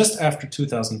then just after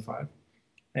 2005.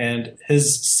 And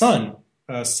his son,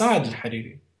 Saad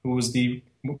al-Hariri, who was a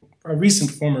recent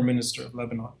former minister of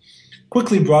Lebanon,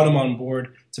 quickly brought him on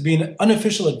board to be an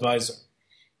unofficial advisor,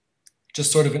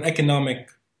 just sort of an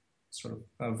economic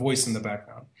voice in the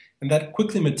background. And that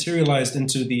quickly materialized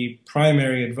into the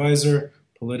primary advisor,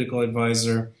 political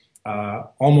advisor,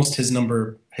 almost his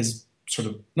sort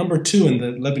of number two in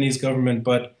the Lebanese government,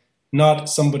 but not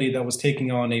somebody that was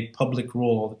taking on a public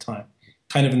role all the time,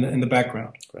 kind of in the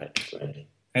background. Right.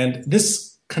 And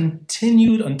this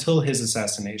continued until his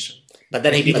assassination. But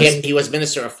then he was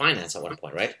Minister of Finance at one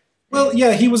point, right? Well,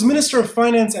 yeah, he was Minister of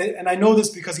Finance, and I know this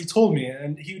because he told me,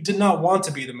 and he did not want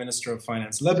to be the Minister of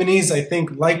Finance. Lebanese, I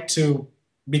think, like to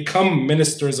become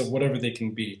ministers of whatever they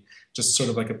can be. Just sort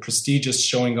of like a prestigious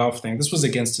showing off thing. This was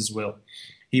against his will.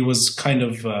 He was kind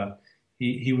of,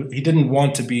 he didn't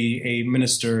want to be a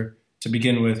minister to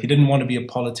begin with. He didn't want to be a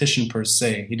politician per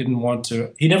se.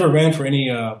 He never ran for any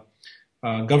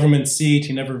government seat.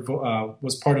 He never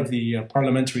was part of the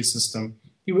parliamentary system.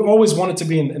 He always wanted to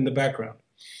be in the background.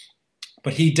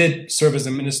 But he did serve as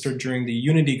a minister during the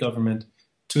unity government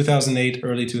 2008,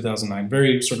 early 2009,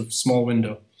 very sort of small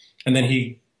window. And then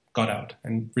he got out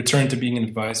and returned to being an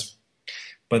advisor.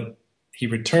 But he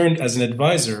returned as an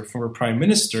advisor for a prime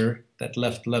minister that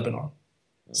left Lebanon.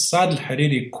 Saad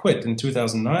al-Hariri quit in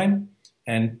 2009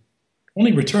 and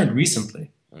only returned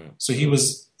recently. So he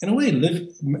was, in a way,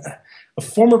 a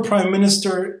former prime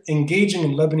minister engaging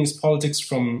in Lebanese politics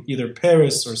from either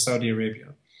Paris or Saudi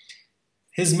Arabia.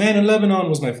 His man in Lebanon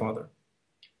was my father.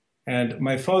 And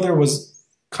my father was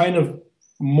kind of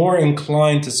more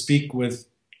inclined to speak with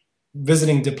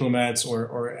visiting diplomats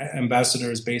or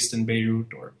ambassadors based in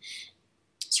Beirut or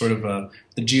sort of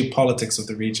the geopolitics of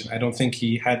the region. I don't think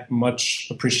he had much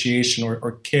appreciation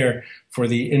or care for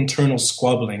the internal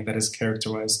squabbling that has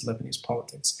characterized Lebanese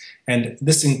politics. And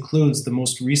this includes the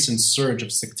most recent surge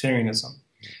of sectarianism.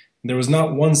 There was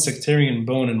not one sectarian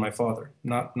bone in my father,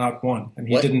 not one. And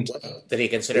he didn't... Did he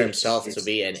consider himself to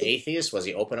be an atheist? Was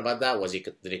he open about that?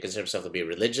 Did he consider himself to be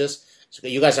religious? So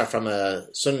you guys are from a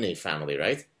Sunni family,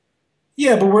 right?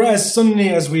 Yeah, but we're as Sunni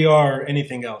as we are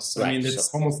anything else. Right, I mean,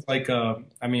 it's almost like,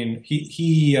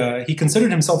 he considered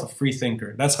himself a free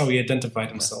thinker. That's how he identified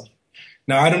himself.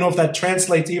 Now, I don't know if that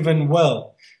translates even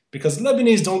well, because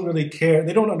Lebanese don't really care.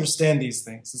 They don't understand these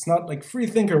things. It's not like free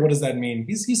thinker. What does that mean?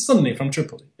 He's Sunni from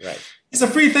Tripoli. Right. He's a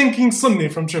free-thinking Sunni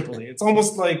from Tripoli. It's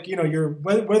almost like, you're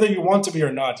whether you want to be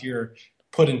or not, you're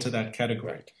put into that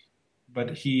category. Right.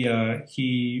 But he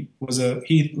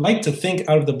liked to think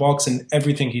out of the box in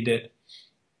everything he did.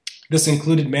 This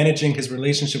included managing his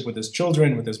relationship with his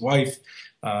children, with his wife,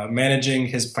 managing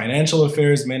his financial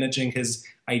affairs, managing his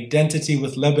identity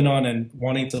with Lebanon and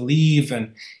wanting to leave.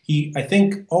 And he, I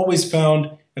think, always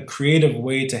found a creative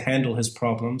way to handle his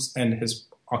problems and his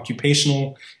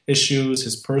occupational issues,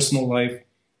 his personal life.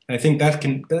 And I think that's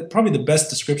probably the best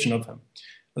description of him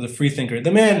as a free thinker.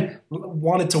 The man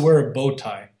wanted to wear a bow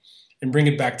tie and bring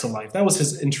it back to life. That was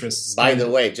his interest. By the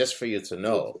way, just for you to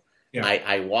know, yeah.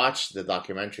 I watched the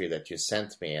documentary that you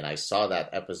sent me, and I saw that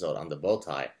episode on the bow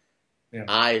tie. Yeah.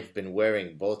 I've been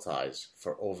wearing bow ties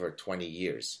for over 20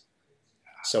 years.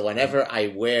 So whenever I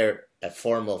wear a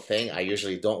formal thing, I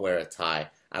usually don't wear a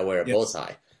tie. I wear a bow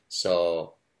tie.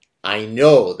 So I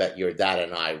know that your dad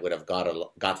and I would have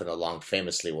gotten along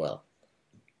famously well.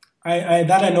 I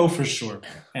know for sure.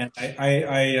 And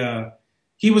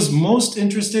he was most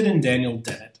interested in Daniel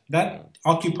Dennett. That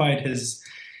occupied his,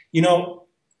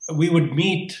 we would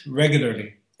meet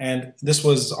regularly. And this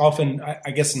was often, I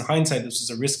guess in hindsight, this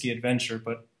was a risky adventure,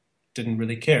 but didn't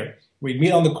really care. We'd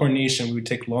meet on the Corniche and we would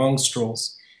take long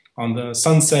strolls on the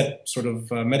sunset, sort of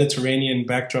Mediterranean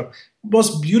backdrop.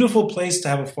 Most beautiful place to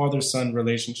have a father-son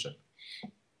relationship.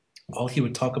 All he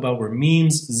would talk about were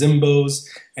memes, Zimbos,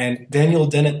 and Daniel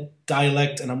Dennett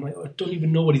dialect. And I'm like, I don't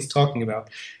even know what he's talking about.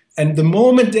 And the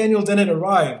moment Daniel Dennett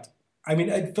arrived,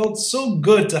 I felt so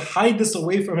good to hide this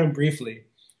away from him briefly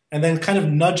and then kind of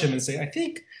nudge him and say, I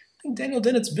think Daniel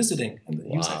Dennett's visiting. And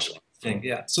he was actually visiting,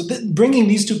 yeah. So bringing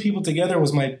these two people together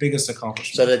was my biggest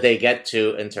accomplishment. So did they get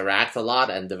to interact a lot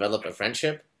and develop a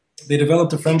friendship? They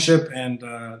developed a friendship, and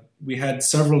we had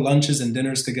several lunches and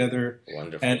dinners together.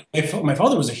 Wonderful. And my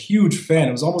father was a huge fan.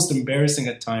 It was almost embarrassing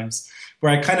at times,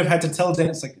 where I kind of had to tell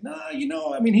Dennis, it's like,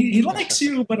 he likes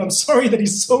you, but I'm sorry that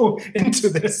he's so into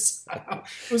this.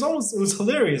 It was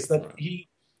hilarious that he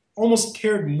almost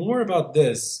cared more about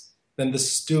this than the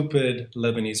stupid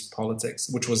Lebanese politics,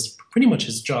 which was pretty much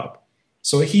his job.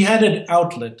 So he had an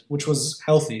outlet, which was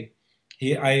healthy.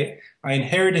 I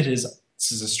inherited his.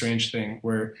 This is a strange thing,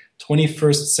 where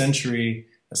 21st century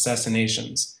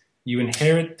assassinations, you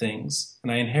inherit things,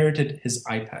 and I inherited his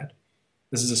iPad.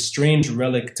 This is a strange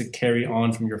relic to carry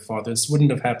on from your father. This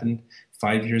wouldn't have happened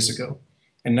 5 years ago.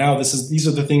 And now these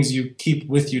are the things you keep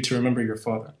with you to remember your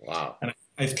father. Wow. And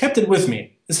I've kept it with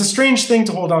me. It's a strange thing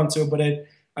to hold on to, but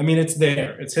it's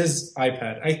there. It's his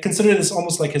iPad. I consider this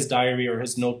almost like his diary or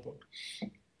his notebook.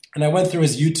 And I went through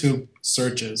his YouTube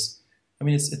searches.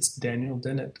 It's Daniel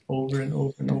Dennett over and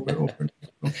over and over and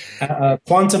over.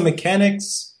 Quantum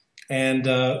mechanics and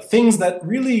things that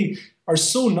really are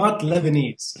so not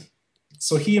Lebanese.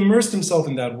 So he immersed himself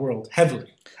in that world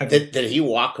heavily. Did he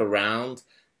walk around,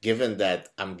 given that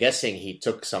I'm guessing he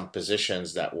took some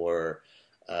positions that were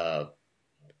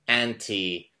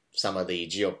anti some of the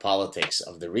geopolitics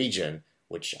of the region,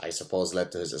 which I suppose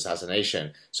led to his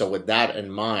assassination. So with that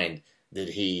in mind, did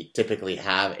he typically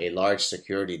have a large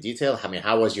security detail?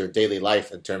 How was your daily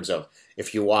life in terms of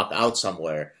if you walk out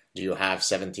somewhere, do you have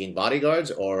 17 bodyguards,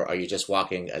 or are you just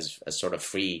walking as sort of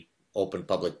free, open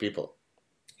public people?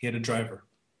 He had a driver.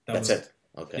 That's it.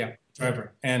 Okay. Yeah,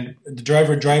 driver. And the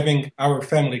driver driving our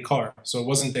family car. So it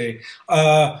wasn't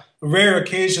a rare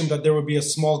occasion that there would be a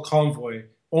small convoy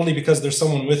only because there's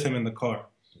someone with him in the car.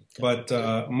 But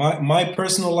my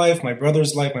personal life, my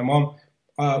brother's life, my mom,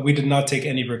 we did not take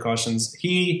any precautions.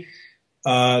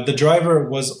 The driver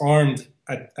was armed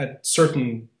at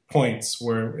certain points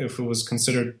where if it was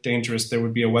considered dangerous, there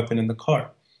would be a weapon in the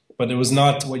car. But it was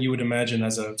not what you would imagine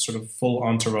as a sort of full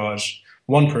entourage,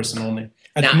 one person only,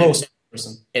 at most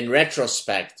person. In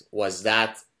retrospect, was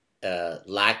that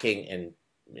lacking in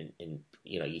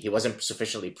he wasn't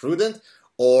sufficiently prudent,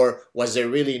 or was there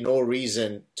really no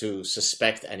reason to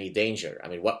suspect any danger? I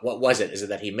mean, what was it? Is it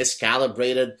that he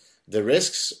miscalibrated the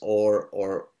risks, or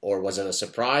was it a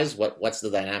surprise? What's the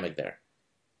dynamic there?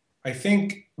 I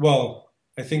think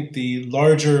the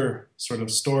larger sort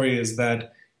of story is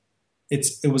that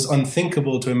it was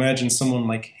unthinkable to imagine someone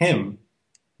like him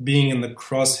being in the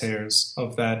crosshairs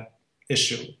of that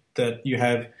issue. That you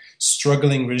have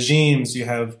struggling regimes, you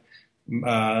have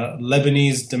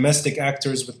Lebanese domestic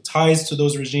actors with ties to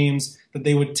those regimes, that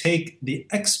they would take the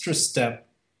extra step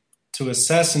to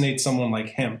assassinate someone like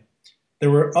him. There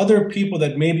were other people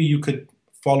that maybe you could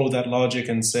follow that logic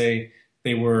and say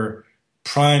they were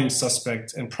prime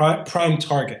suspect and prime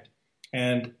target,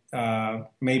 and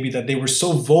maybe that they were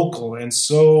so vocal and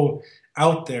so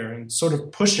out there and sort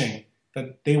of pushing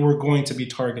that they were going to be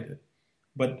targeted.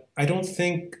 But I don't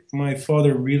think my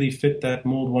father really fit that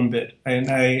mold one bit.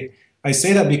 And I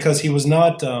say that because he was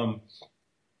not in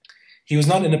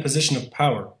a position of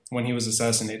power when he was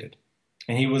assassinated,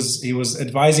 and he was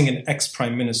advising an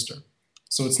ex-prime minister.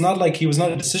 So it's not like he was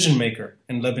not a decision maker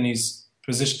in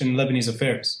Lebanese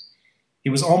affairs. He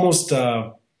was almost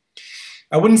I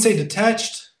wouldn't say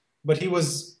detached, but he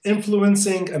was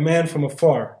influencing a man from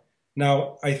afar.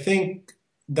 Now, I think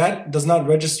that does not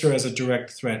register as a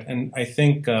direct threat, and I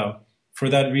think for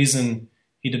that reason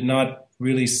he did not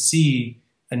really see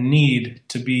a need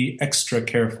to be extra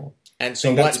careful. And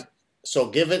so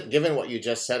given what you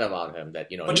just said about him, that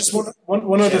But just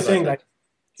one other thing, that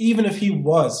even if he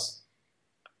was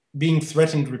being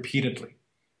threatened repeatedly,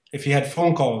 if he had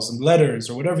phone calls and letters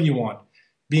or whatever you want,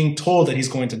 being told that he's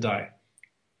going to die,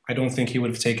 I don't think he would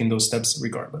have taken those steps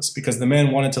regardless, because the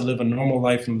man wanted to live a normal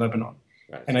life in Lebanon.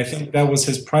 Right. And I think that was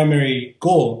his primary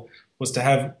goal, was to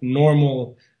have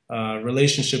normal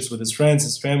relationships with his friends,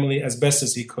 his family, as best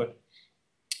as he could.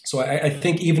 So I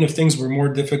think even if things were more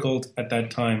difficult at that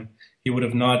time, he would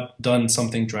have not done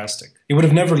something drastic. He would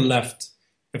have never left,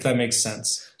 if that makes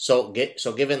sense. So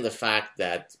given the fact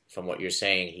that, from what you're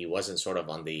saying, he wasn't sort of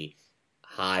on the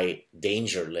high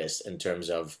danger list in terms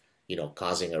of,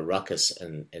 causing a ruckus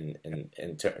in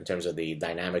terms of the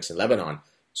dynamics in Lebanon.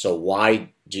 So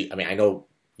why I know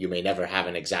you may never have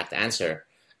an exact answer,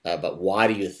 but why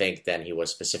do you think then he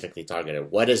was specifically targeted?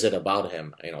 What is it about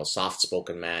him?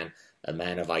 Soft-spoken man, a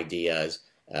man of ideas,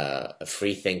 a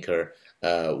free thinker.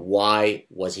 Why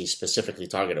was he specifically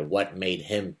targeted? What made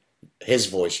his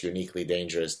voice uniquely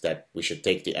dangerous that we should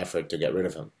take the effort to get rid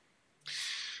of him?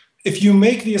 If you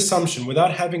make the assumption,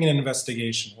 without having an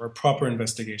investigation or a proper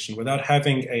investigation, without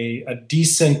having a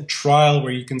decent trial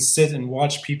where you can sit and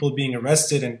watch people being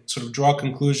arrested and sort of draw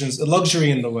conclusions, a luxury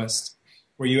in the West,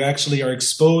 where you actually are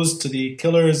exposed to the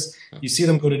killers, you see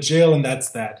them go to jail, and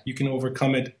that's that. You can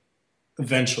overcome it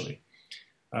eventually.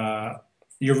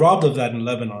 You're robbed of that in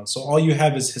Lebanon. So all you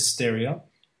have is hysteria.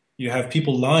 You have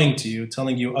people lying to you,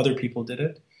 telling you other people did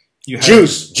it. You have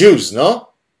Jews, no?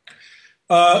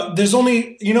 There's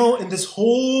only, in this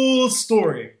whole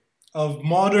story of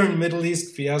modern Middle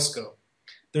East fiasco,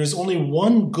 there's only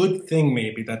one good thing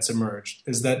maybe that's emerged,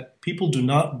 is that people do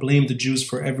not blame the Jews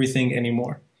for everything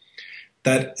anymore.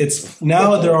 That it's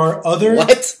now there are other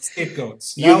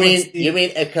scapegoats. You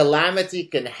mean a calamity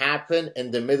can happen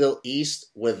in the Middle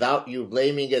East without you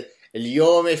blaming it?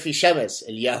 اليوم في شمس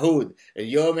اليهود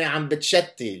اليوم عم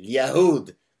بتشتي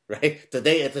اليهود. Right?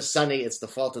 Today it is sunny, it's the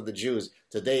fault of the Jews.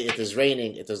 Today it is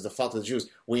raining, it is the fault of the Jews.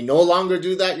 We no longer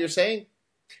do that, you're saying?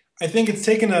 I think it's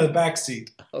taken a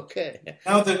backseat. Okay.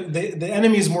 Now the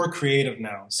enemy is more creative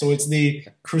now. So it's the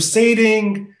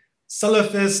crusading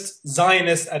Salafist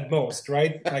Zionist at most,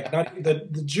 right? Like not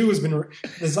the Jew has been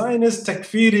the Zionist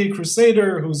Takfiri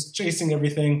crusader who's chasing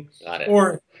everything. Got it.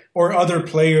 Or other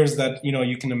players that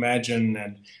you can imagine.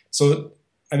 And so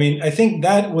I think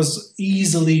that was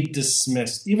easily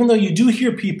dismissed, even though you do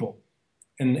hear people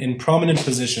in prominent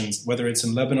positions, whether it's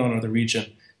in Lebanon or the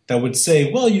region, that would say,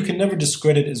 well, you can never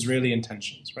discredit Israeli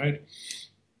intentions, right?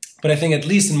 But I think at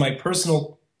least in my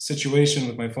personal situation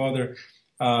with my father,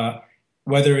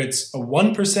 whether it's a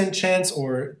 1% chance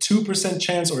or 2%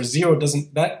 chance or zero,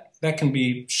 that can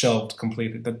be shelved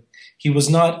completely. That he was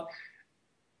not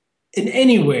in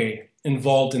any way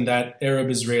involved in that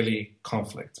Arab-Israeli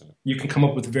conflict. You can come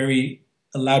up with very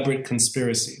elaborate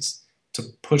conspiracies to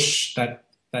push that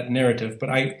narrative. But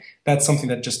that's something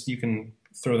that just, you can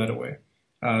throw that away.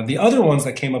 The other ones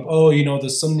that came up, the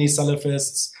Sunni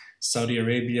Salafists, Saudi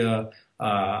Arabia,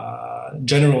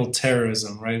 general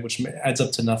terrorism, right, which adds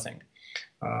up to nothing.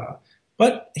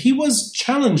 But he was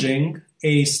challenging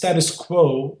a status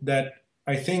quo that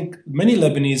I think many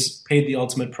Lebanese paid the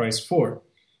ultimate price for.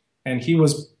 And he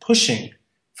was pushing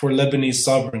for Lebanese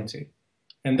sovereignty.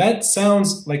 And that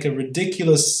sounds like a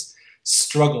ridiculous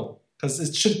struggle, because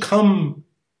it should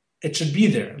be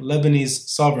there, Lebanese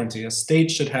sovereignty. A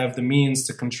state should have the means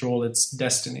to control its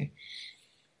destiny.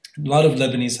 A lot of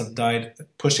Lebanese have died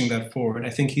pushing that forward.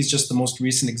 I think he's just the most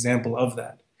recent example of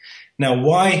that. Now,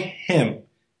 why him?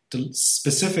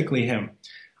 Specifically him?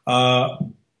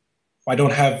 I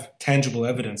don't have tangible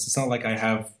evidence. It's not like I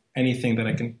have anything that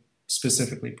I can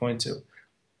specifically point to,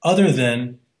 other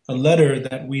than a letter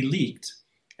that we leaked.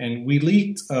 And we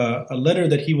leaked a letter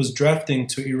that he was drafting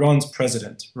to Iran's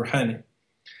president, Rouhani.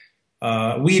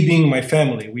 We, being my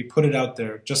family, we put it out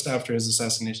there just after his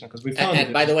assassination, because we found it.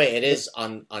 And by the way, it is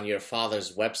on your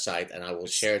father's website, and I will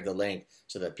share the link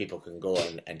so that people can go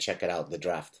and check it out, the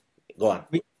draft. Go on.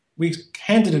 We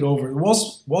handed it over.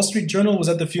 Wall Street Journal was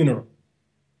at the funeral.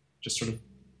 Just sort of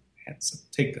said,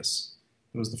 take this.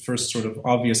 It was the first sort of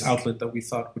obvious outlet that we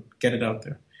thought would get it out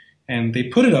there. And they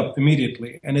put it up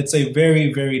immediately. And it's a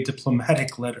very, very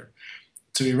diplomatic letter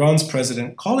to Iran's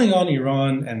president, calling on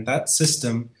Iran and that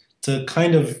system to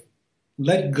kind of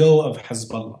let go of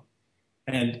Hezbollah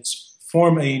and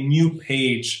form a new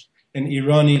page in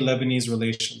Irani-Lebanese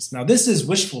relations. Now, this is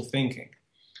wishful thinking,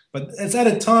 but it's at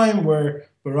a time where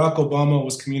Barack Obama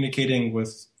was communicating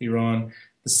with Iran,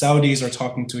 the Saudis are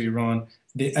talking to Iran,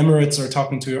 the Emirates are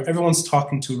talking to Iran, everyone's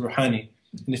talking to Rouhani.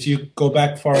 And if you go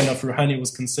back far enough, Rouhani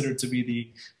was considered to be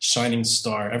the shining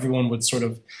star. Everyone would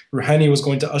Rouhani was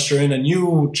going to usher in a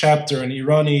new chapter in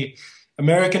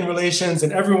Irani-American relations,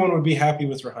 and everyone would be happy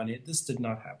with Rouhani. This did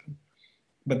not happen.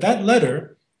 But that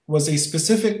letter was a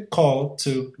specific call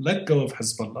to let go of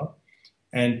Hezbollah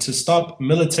and to stop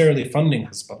militarily funding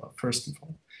Hezbollah, first of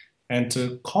all, and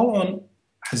to call on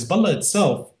Hezbollah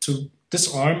itself to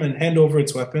disarm and hand over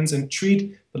its weapons and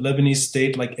treat the Lebanese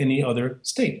state like any other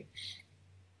state.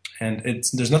 And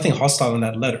there's nothing hostile in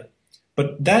that letter.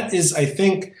 But that is, I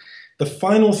think, the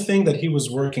final thing that he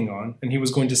was working on, and he was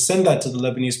going to send that to the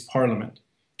Lebanese parliament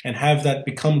and have that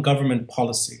become government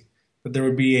policy, that there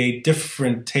would be a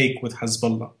different take with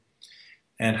Hezbollah.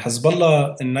 And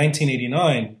Hezbollah in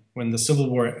 1989, when the civil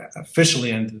war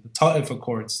officially ended, the Ta'if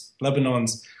Accords,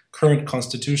 Lebanon's current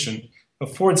constitution,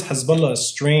 affords Hezbollah a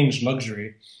strange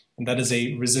luxury, and that is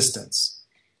a resistance.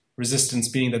 Resistance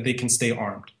being that they can stay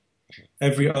armed.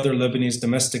 Every other Lebanese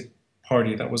domestic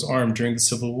party that was armed during the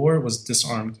civil war was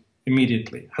disarmed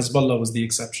immediately. Hezbollah was the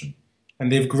exception.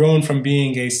 And they've grown from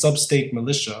being a sub-state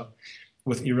militia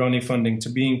with Irani funding to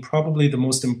being probably the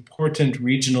most important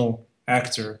regional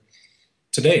actor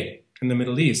today in the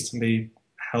Middle East. And they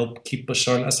help keep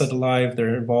Bashar al-Assad alive.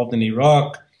 They're involved in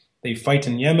Iraq. They fight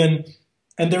in Yemen.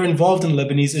 And they're involved in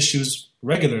Lebanese issues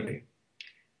regularly.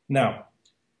 Now,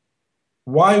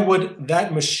 why would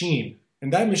that machine,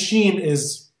 and that machine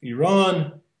is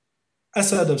Iran,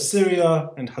 Assad of Syria,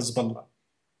 and Hezbollah.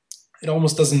 It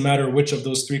almost doesn't matter which of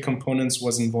those three components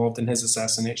was involved in his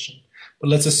assassination. But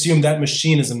let's assume that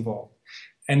machine is involved.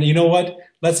 And you know what?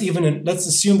 Let's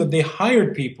assume that they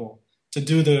hired people to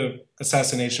do the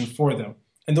assassination for them.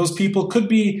 And those people could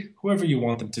be whoever you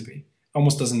want them to be.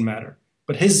 Almost doesn't matter.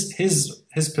 But his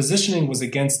positioning was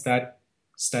against that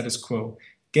status quo,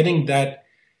 getting that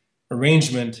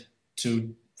arrangement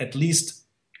to at least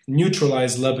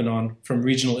neutralize Lebanon from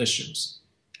regional issues.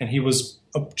 And he was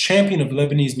a champion of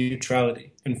Lebanese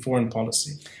neutrality in foreign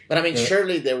policy. But I mean,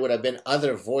 surely there would have been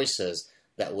other voices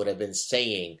that would have been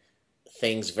saying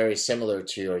things very similar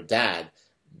to your dad,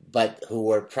 but who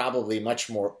were probably much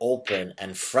more open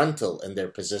and frontal in their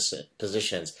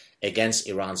positions against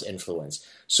Iran's influence.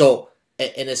 So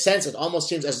in a sense, it almost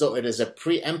seems as though it is a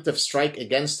preemptive strike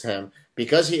against him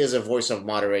because he is a voice of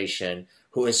moderation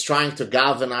who is trying to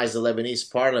galvanize the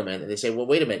Lebanese parliament. And they say, well,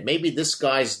 wait a minute, maybe this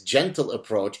guy's gentle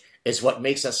approach is what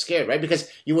makes us scared, right? Because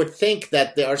you would think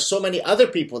that there are so many other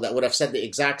people that would have said the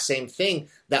exact same thing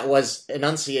that was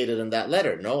enunciated in that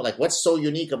letter, no? Like, what's so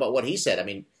unique about what he said? I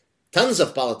mean, tons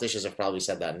of politicians have probably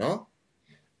said that, no?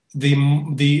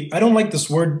 I don't like this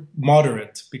word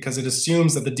moderate because it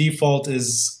assumes that the default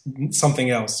is something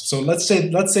else. So let's say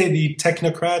the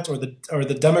technocrat or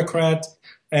the Democrat,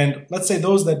 and let's say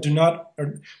those that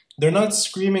they're not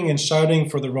screaming and shouting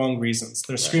for the wrong reasons.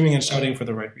 They're screaming and shouting for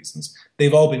the right reasons.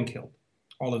 They've all been killed,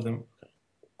 all of them.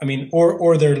 I mean,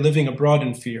 or they're living abroad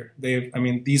in fear.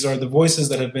 These are the voices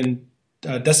that have been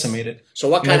decimated. So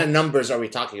what kind of numbers are we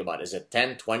talking about? Is it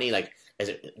 10, 20? Like, is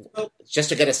it just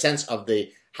to get a sense of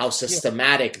how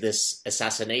systematic this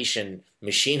assassination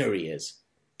machinery is?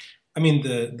 I mean,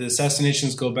 the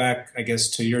assassinations go back, I guess,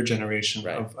 to your generation,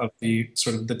 right, of the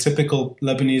sort of the typical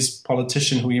Lebanese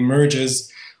politician who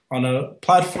emerges on a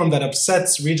platform that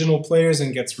upsets regional players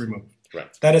and gets removed. Right.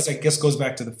 That is, I guess, goes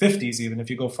back to the 50s, even if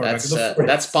you go far back to the 40s.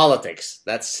 That's politics.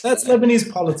 That's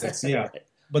Lebanese politics, yeah. Right.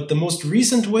 But the most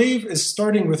recent wave is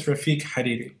starting with Rafiq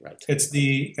Hariri. Right. It's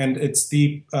the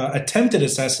attempted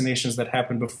assassinations that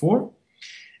happened before,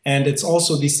 and it's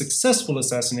also the successful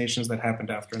assassinations that happened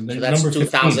after. And so that's number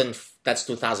 2000. That's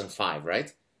 2005,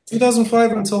 right?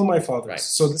 2005 until my father's. Right.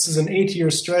 So this is an 8-year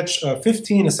stretch of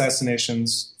 15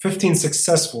 assassinations, 15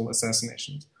 successful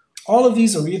assassinations. All of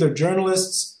these are either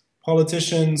journalists,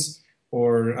 politicians,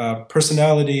 or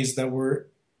personalities that were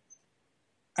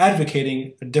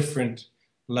advocating a different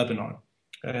Lebanon.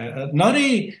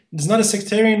 It's not a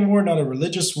sectarian war, not a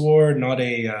religious war, not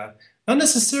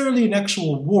necessarily an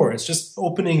actual war. It's just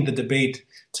opening the debate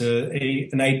to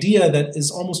an idea that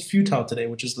is almost futile today,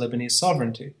 which is Lebanese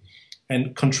sovereignty.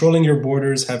 And controlling your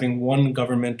borders, having one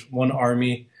government, one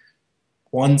army,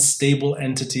 one stable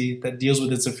entity that deals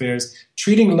with its affairs,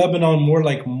 treating Lebanon more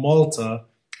like Malta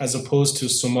as opposed to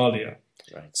Somalia.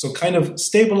 Right. So kind of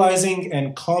stabilizing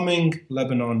and calming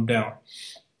Lebanon down.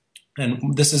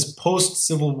 And this is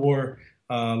post-Civil War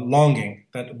longing,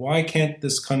 that why can't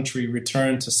this country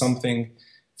return to something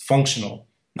functional?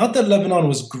 Not that Lebanon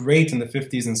was great in the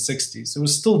 50s and 60s. It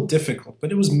was still difficult,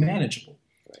 but it was manageable.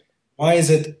 Right. Why is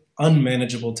it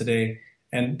unmanageable today?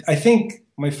 And I think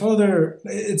my father,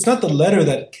 it's not the letter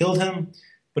that killed him,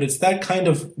 but it's that kind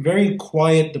of very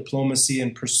quiet diplomacy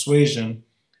and persuasion,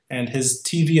 and his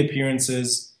TV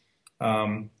appearances,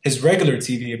 his regular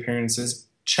TV appearances,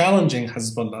 challenging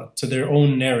Hezbollah to their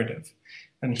own narrative.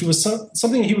 And he was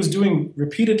something he was doing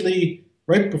repeatedly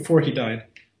right before he died,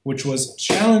 which was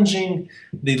challenging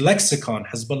the lexicon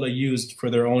Hezbollah used for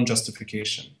their own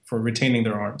justification, for retaining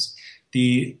their arms.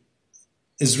 The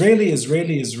Israeli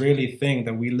thing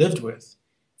that we lived with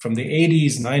from the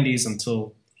 80s,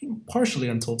 90s partially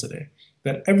until today,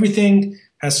 that everything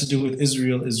has to do with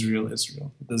Israel, Israel,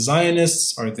 Israel. The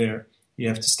Zionists are there. You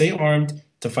have to stay armed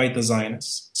to fight the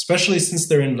Zionists, especially since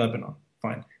they're in Lebanon.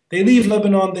 Fine. They leave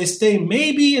Lebanon, they stay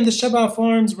maybe in the Chatah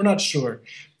farms, we're not sure.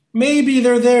 Maybe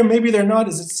they're there, maybe they're not.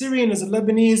 Is it Syrian, is it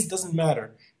Lebanese? Doesn't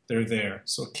matter. They're there.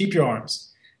 So keep your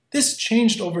arms. This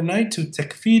changed overnight to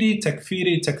takfiri,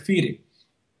 takfiri, takfiri.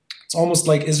 It's almost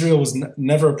like Israel was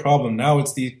never a problem. Now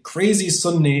it's the crazy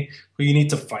Sunni who you need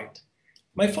to fight.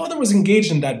 My father was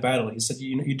engaged in that battle. He said,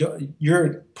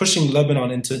 you're pushing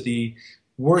Lebanon into the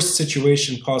worst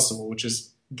situation possible, which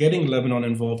is getting Lebanon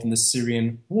involved in the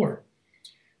Syrian war.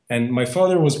 And my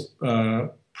father was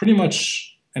pretty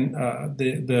much,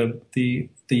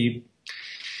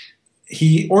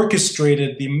 he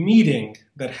orchestrated the meeting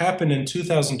that happened in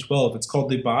 2012. It's called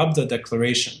the Ba'abda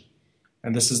Declaration.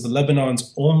 And this is the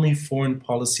Lebanon's only foreign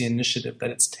policy initiative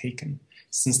that it's taken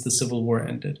since the civil war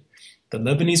ended. The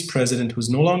Lebanese president, who's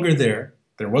no longer there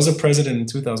was a president in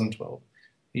 2012,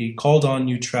 he called on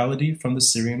neutrality from the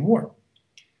Syrian war.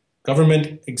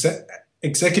 Government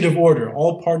executive order,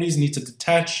 all parties need to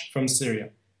detach from Syria.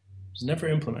 It was never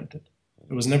implemented.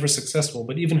 It was never successful,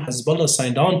 but even Hezbollah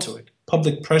signed on to it,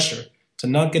 public pressure to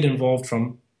not get involved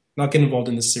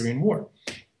in the Syrian war.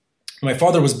 My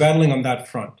father was battling on that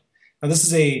front. Now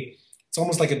it's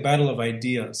almost like a battle of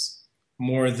ideas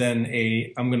more than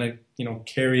I'm going to,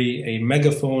 carry a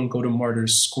megaphone, go to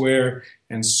Martyrs Square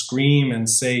and scream and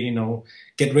say,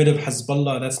 get rid of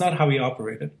Hezbollah. That's not how he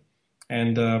operated.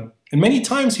 And many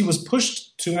times he was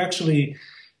pushed to actually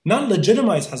not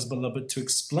legitimize Hezbollah, but to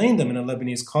explain them in a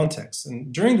Lebanese context.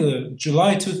 And during the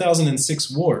July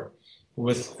 2006 war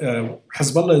with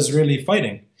Hezbollah-Israeli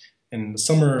fighting in the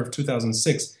summer of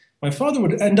 2006, my father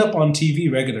would end up on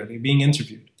TV regularly being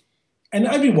interviewed. And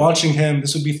I'd be watching him.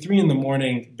 This would be 3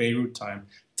 a.m. Beirut time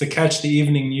to catch the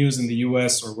evening news in the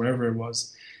US or wherever it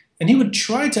was. And he would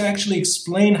try to actually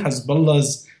explain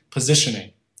Hezbollah's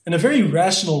positioning in a very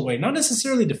rational way, not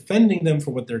necessarily defending them for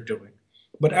what they're doing,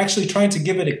 but actually trying to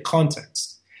give it a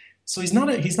context. So he's not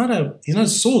a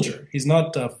soldier. He's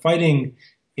not fighting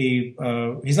a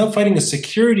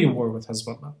security war with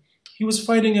Hezbollah. He was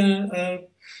fighting in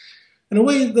a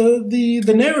way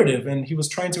the narrative, and he was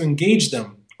trying to engage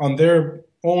them on their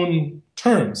own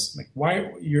terms. Like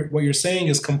what you're saying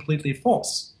is completely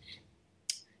false.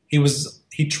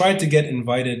 He tried to get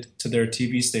invited to their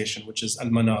TV station, which is Al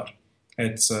Manar.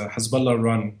 It's a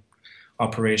Hezbollah-run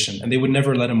operation, and they would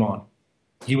never let him on.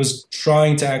 he was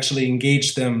trying to actually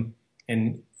engage them,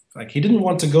 and like he didn't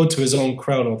want to go to his own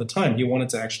crowd all the time. He wanted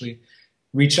to actually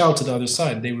reach out to the other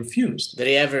side. They refused. Did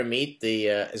he ever meet the?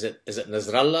 Is it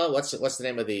Nasrallah? What's the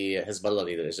name of the Hezbollah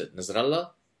leader? Is it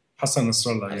Nasrallah? Hassan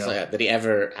Nasrallah, yeah. Did he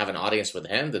ever have an audience with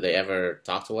him? Did they ever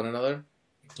talk to one another?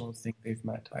 I don't think they've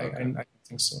met. Okay. I don't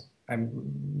think so.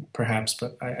 Perhaps,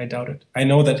 but I doubt it. I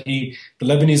know that the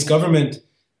Lebanese government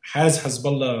has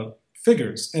Hezbollah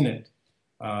figures in it.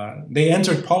 They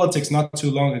entered politics not too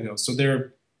long ago, so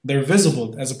they're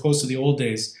visible as opposed to the old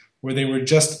days where they were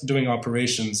just doing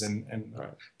operations and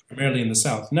primarily in the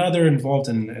south. Now they're involved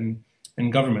in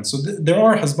government. So there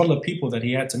are Hezbollah people that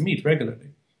he had to meet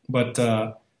regularly, but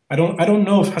I don't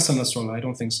know if Hassan Nasrallah. I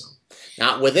don't think so.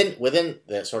 Now within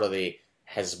the sort of the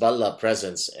Hezbollah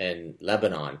presence in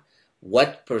Lebanon,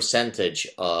 what percentage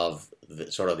of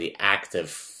the active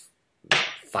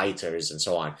fighters and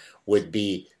so on would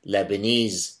be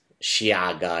Lebanese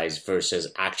Shia guys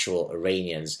versus actual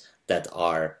Iranians that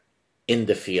are in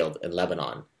the field in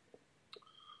Lebanon?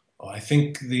 Oh, I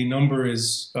think the number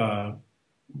is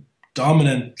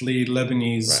dominantly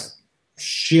Lebanese. Right.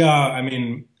 Shia, I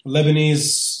mean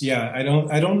Lebanese. Yeah,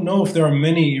 I don't know if there are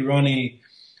many Irani.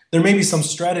 There may be some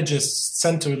strategists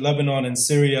sent to Lebanon and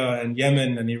Syria and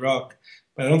Yemen and Iraq,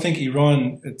 but I don't think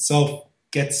Iran itself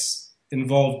gets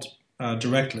involved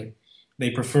directly. They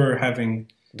prefer having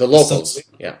the locals.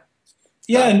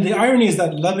 Yeah, and the irony is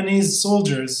that Lebanese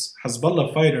soldiers,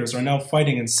 Hezbollah fighters, are now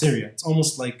fighting in Syria. It's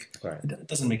almost like it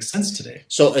doesn't make sense today.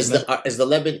 So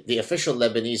the official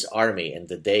Lebanese army in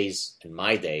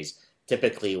my days,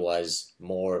 typically was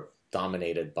more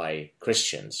dominated by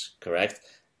Christians, correct?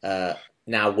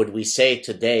 Now, would we say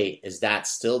today, is that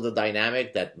still the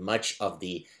dynamic that much of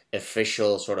the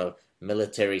official sort of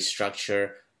military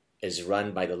structure is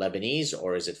run by the Lebanese,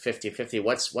 or is it 50-50?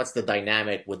 What's the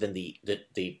dynamic within the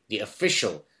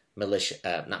official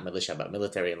militia, not militia, but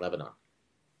military in Lebanon?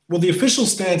 Well, the official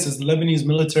stance is the Lebanese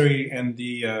military and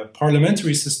the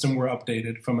parliamentary system were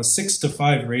updated from a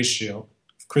 6-to-5 ratio,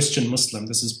 Christian-Muslim,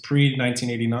 this is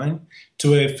pre-1989,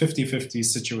 to a 50-50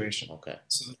 situation. Okay.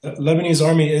 So the Lebanese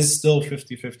army is still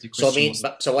 50-50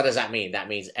 Christian-Muslim. So what does that mean? That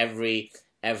means every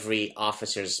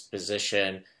officer's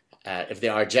position, if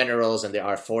there are generals and there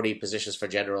are 40 positions for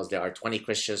generals, there are 20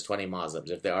 Christians, 20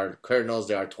 Muslims. If there are colonels,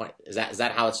 there are 20. Is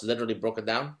that how it's literally broken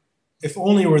down? If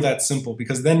only it were that simple,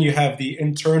 because then you have the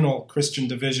internal Christian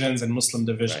divisions and Muslim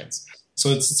divisions. Right. So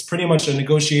it's pretty much a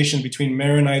negotiation between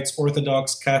Maronites,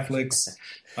 Orthodox, Catholics,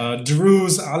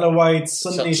 Druze, Alawites,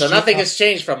 Sunni. So nothing has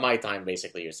changed from my time,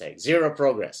 basically, you're saying. Zero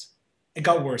progress. It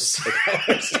got worse.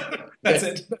 That's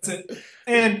it.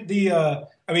 And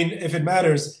if it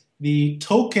matters, the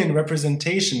token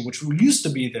representation, which used to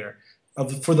be there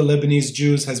for the Lebanese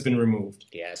Jews, has been removed.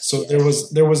 Yes. So there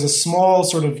was a small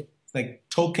sort of like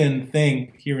token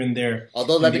thing here and there.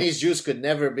 Although Lebanese Jews could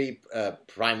never be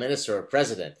prime minister or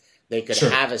president, they could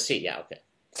have a seat. Yeah, okay.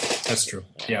 That's true.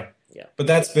 Yeah. But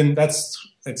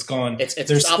it's gone.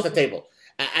 It's off the table.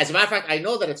 As a matter of fact, I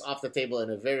know that it's off the table in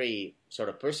a very sort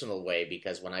of personal way,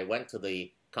 because when I went to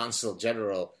the Consul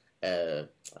General, for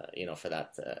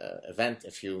that event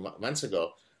a few months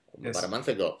ago, about a month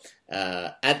ago,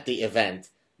 at the event,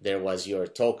 there was your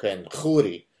token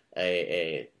Khoury,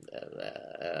 a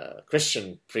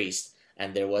Christian priest,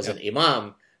 and there was an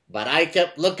imam, but I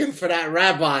kept looking for that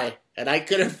rabbi, and I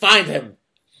couldn't find him.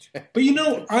 But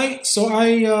I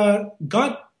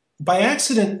got, by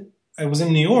accident, I was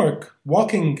in New York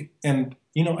walking, and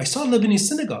I saw a Lebanese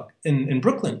synagogue in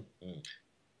Brooklyn.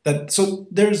 It's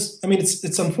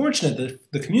unfortunate that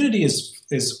the community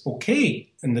is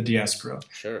okay in the diaspora.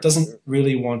 Sure. Doesn't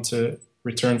really want to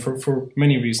return for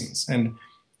many reasons, and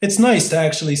it's nice to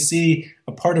actually see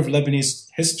a part of Lebanese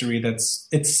history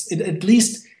at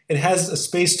least it has a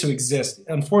space to exist.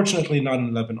 Unfortunately, not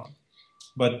in Lebanon,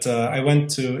 but I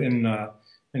went in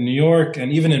New York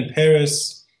and even in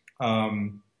Paris,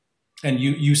 and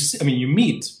you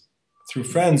meet through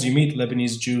friends. You meet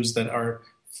Lebanese Jews that are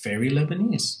very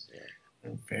Lebanese,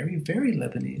 very, very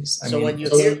Lebanese.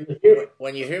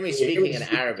 When you hear me speaking in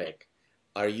Arabic,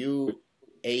 are you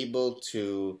able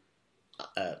to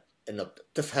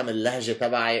تفهم اللهجة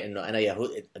تبعي إنه أنا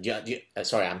يهودي?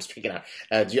 Sorry, I'm speaking out.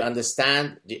 Do you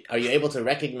understand? Are you able to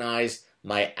recognize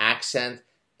my accent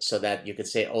so that you could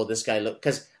say, "Oh, this guy look"?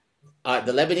 Because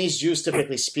the Lebanese Jews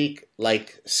typically speak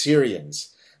like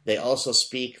Syrians. They also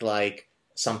speak like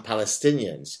some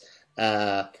Palestinians.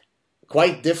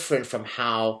 Quite different from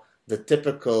how the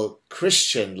typical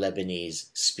Christian Lebanese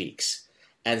speaks.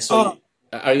 And so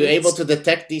are you able to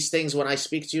detect these things when I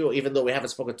speak to you, even though we haven't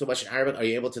spoken too much in Arabic? Are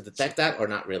you able to detect that or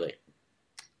not really?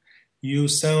 You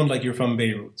sound like you're from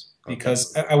Beirut.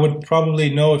 because I would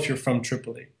probably know if you're from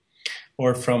Tripoli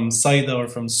or from Saida or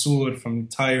from Sur, from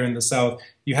Tyre in the south.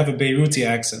 You have a Beiruti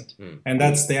accent. And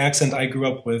that's the accent I grew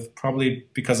up with, probably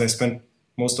because I spent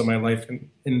most of my life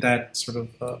in that sort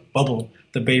of bubble,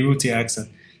 the Beiruti accent.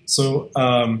 So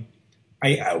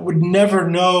I would never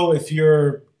know if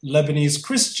you're Lebanese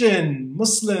Christian,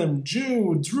 Muslim,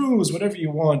 Jew, Druze, whatever you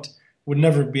want, would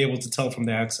never be able to tell from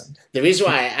the accent. The reason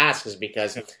why I ask is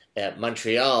because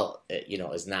Montreal,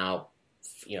 is now,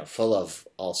 full of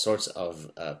all sorts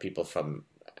of people from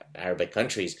Arabic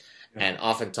countries. Yeah. And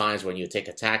oftentimes when you take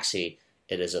a taxi,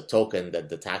 it is a token that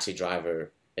the taxi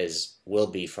driver will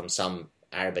be from some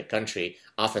Arabic country,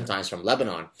 oftentimes from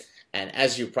Lebanon. And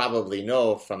as you probably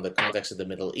know from the context of the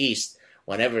Middle East,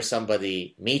 whenever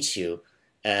somebody meets you,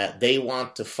 they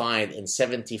want to find in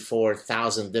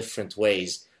 74,000 different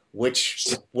ways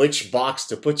which box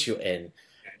to put you in,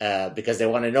 because they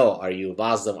want to know, are you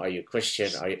Muslim, are you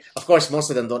Christian, of course, most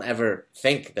of them don't ever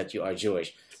think that you are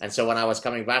Jewish. And so when I was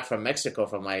coming back from Mexico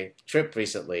from my trip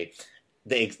recently,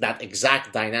 that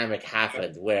exact dynamic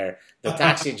happened where the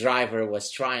taxi driver was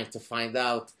trying to find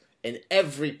out in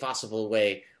every possible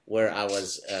way where I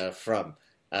was from.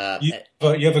 You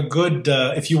have a good,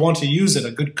 if you want to use it,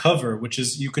 a good cover, which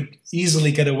is you could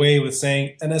easily get away with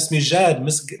saying, "Anas mijad,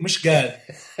 mish gad."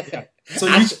 Yeah. So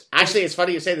actually, it's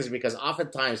funny you say this because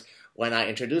oftentimes when I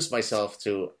introduce myself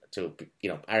to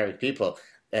Arabic people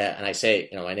and I say,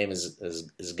 my name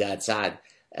is Gad Saad,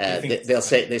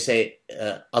 they say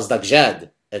Azdak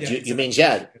Jad. You mean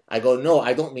Jad? I go, no,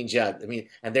 I don't mean Jad.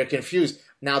 And they're confused.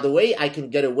 Now, the way I can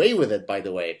get away with it, by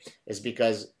the way, is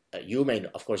because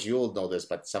of course, you'll know this,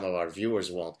 but some of our viewers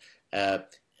won't.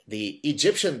 The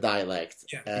Egyptian dialect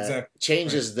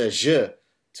changes the je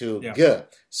to g.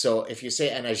 So if you say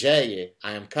anajaye,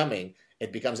 I am coming,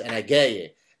 it becomes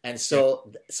anagaye. And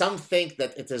so some think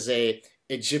that it is a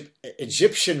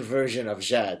Egyptian version of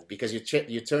Jad because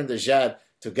you turn the Jad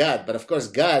to God. But of course,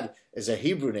 God is a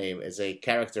Hebrew name, is a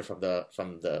character from the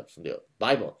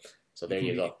Bible. So there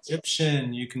you go.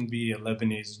 Egyptian, you can be a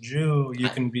Lebanese Jew, you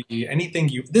can be anything.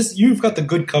 You've got the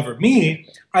good cover. Me,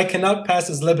 I cannot pass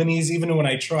as Lebanese even when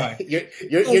I try. You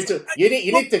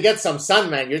need to get some sun,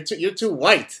 man. You're too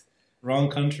white. Wrong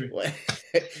country.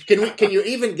 Can you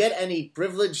even get any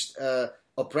privileged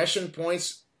oppression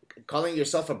points calling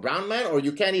yourself a brown man, or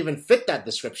you can't even fit that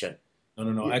description?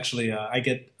 No. Actually, I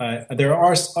get. There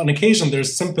are on occasion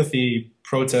there's sympathy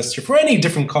protests for any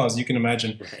different cause you can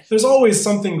imagine. Right. There's always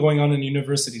something going on in a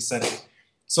university setting.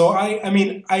 So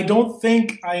I don't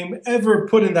think I'm ever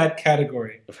put in that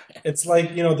category. Right. It's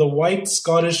like the white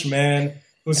Scottish man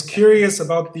who's curious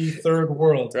about the third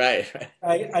world. Right.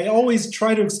 I always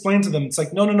try to explain to them. It's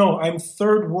like no. I'm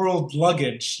third world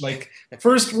luggage, like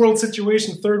first world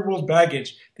situation, third world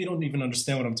baggage. They don't even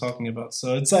understand what I'm talking about.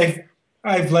 So it's like.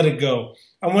 I've let it go.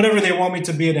 I'm whatever they want me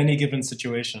to be at any given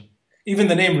situation. Even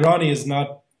the name Ronnie is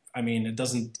not, it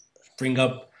doesn't bring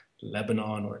up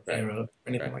Lebanon or Arab or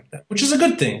anything like that, which is a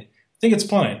good thing. I think it's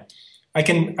fine. I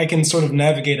can sort of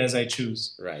navigate as I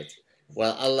choose. Right.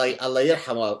 Well, Allah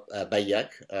yarhama bayak.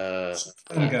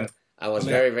 I was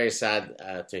very, very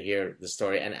sad to hear the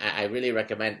story, and I really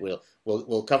recommend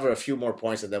we'll cover a few more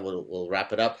points and then we'll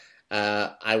wrap it up.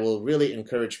 I will really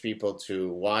encourage people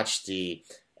to watch the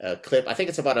clip. I think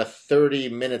it's about a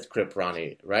 30-minute clip,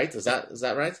 Ronnie, right? Is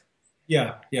that right?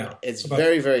 Yeah. It's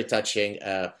very, very touching.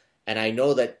 And I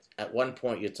know that at one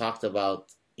point you talked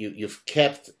about you've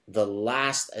kept the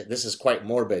last, this is quite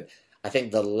morbid, I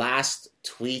think the last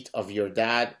tweet of your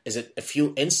dad, is it a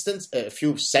few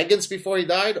seconds before he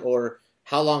died, or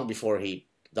how long before he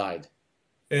died?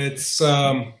 It's,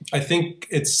 I think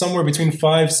it's somewhere between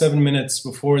 5-7 minutes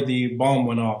before the bomb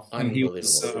went off. And he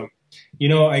was, I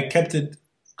kept it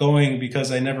going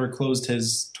because I never closed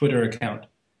his Twitter account.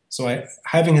 So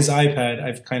having his iPad,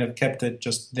 I've kind of kept it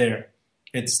just there.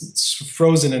 It's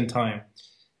frozen in time.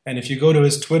 And if you go to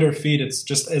his Twitter feed, it's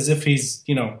just as if he's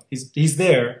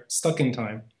there, stuck in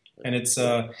time. And it's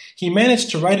he managed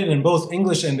to write it in both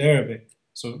English and Arabic.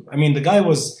 So,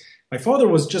 my father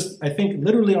was just, I think,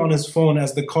 literally on his phone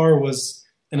as the car was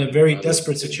in a very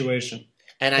desperate situation.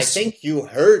 And I think you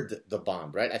heard the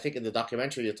bomb, right? I think in the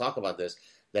documentary you talk about this,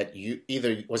 that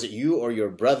was it you or your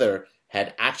brother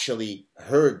had actually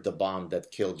heard the bomb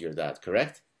that killed your dad,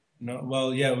 correct? No,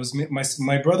 well, yeah, it was me.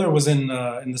 My brother was in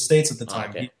the States at the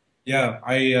time. Okay.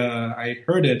 I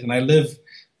heard it, and I live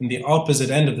in the opposite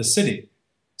end of the city.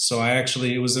 So for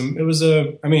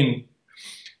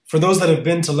those that have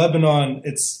been to Lebanon,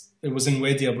 it was in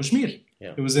Wadi Abu Shmir.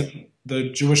 Yeah. It was in the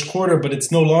Jewish quarter, but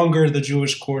it's no longer the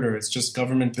Jewish quarter. It's just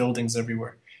government buildings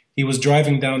everywhere. He was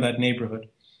driving down that neighborhood.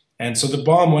 And so the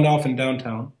bomb went off in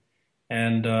downtown.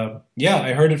 And yeah,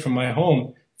 I heard it from my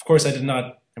home. Of course, I did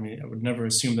not, I mean, I would never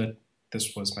assume that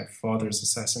this was my father's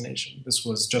assassination. This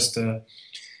was just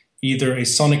either a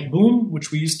sonic boom,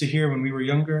 which we used to hear when we were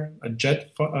younger,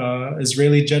 a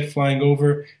Israeli jet flying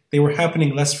over. They were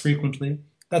happening less frequently.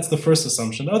 That's the first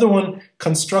assumption. The other one,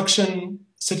 construction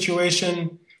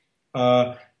situation.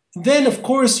 Then, of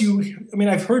course,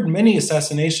 I've heard many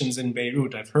assassinations in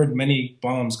Beirut. I've heard many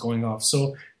bombs going off.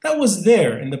 So that was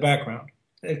there in the background.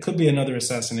 It could be another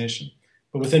assassination.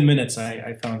 But within minutes,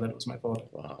 I found that it was my father.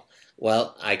 Wow.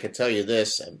 Well, I could tell you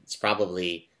this. It's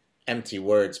probably empty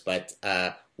words, but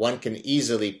one can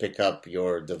easily pick up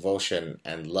your devotion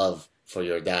and love for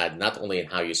your dad, not only in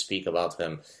how you speak about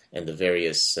him in the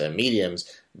various mediums,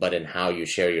 but in how you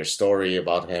share your story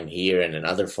about him here and in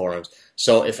other forums.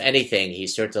 So if anything, he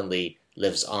certainly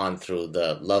lives on through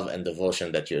the love and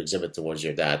devotion that you exhibit towards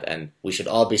your dad. And we should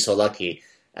all be so lucky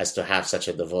as to have such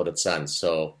a devoted son.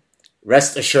 So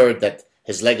rest assured that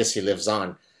his legacy lives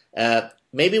on.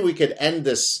 Maybe we could end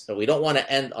this. We don't want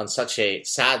to end on such a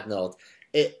sad note.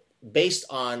 Based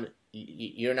on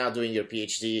you're now doing your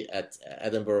PhD at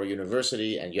Edinburgh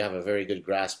University, and you have a very good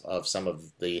grasp of some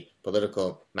of the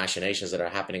political machinations that are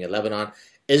happening in Lebanon.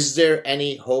 Is there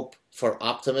any hope for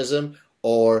optimism,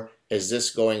 or is this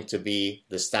going to be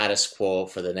the status quo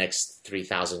for the next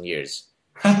 3,000 years?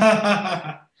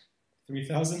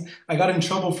 3,000? I got in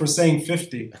trouble for saying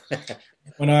 50.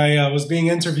 When I was being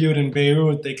interviewed in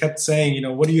Beirut, they kept saying,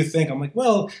 what do you think? I'm like,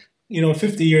 well,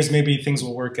 50 years, maybe things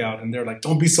will work out. And they're like,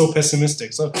 don't be so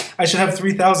pessimistic. So I should have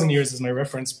 3,000 years as my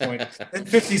reference point. And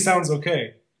 50 sounds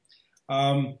okay.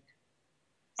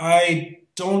 I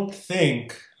don't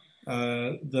think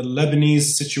the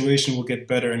Lebanese situation will get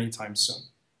better anytime soon.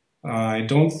 I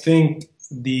don't think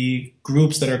the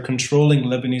groups that are controlling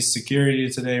Lebanese security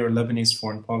today or Lebanese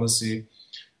foreign policy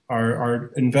are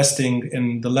investing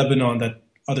in the Lebanon that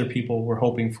other people were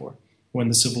hoping for when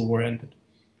the civil war ended.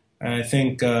 And I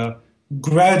think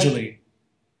gradually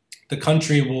the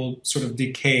country will sort of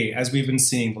decay, as we've been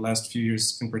seeing the last few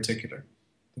years in particular.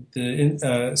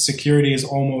 The security is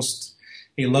almost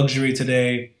a luxury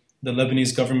today. The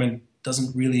Lebanese government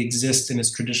doesn't really exist in its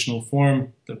traditional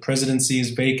form. The presidency is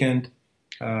vacant.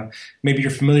 Maybe you're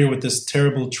familiar with this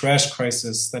terrible trash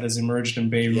crisis that has emerged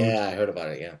in Beirut. Yeah, I heard about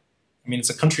it, yeah. I mean,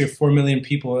 it's a country of 4 million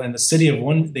people, and the city of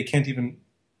one, they can't even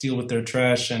deal with their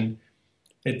trash, and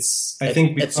it's a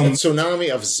tsunami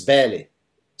of zbale.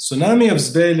 Tsunami of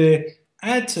zbale.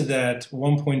 Add to that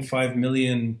 1.5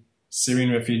 million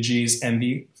Syrian refugees and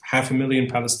the 500,000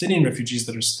 Palestinian refugees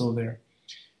that are still there.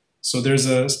 So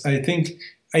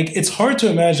it's hard to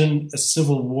imagine a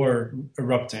civil war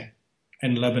erupting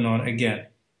in Lebanon again.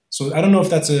 So I don't know if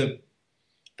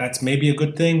that's maybe a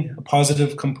good thing, a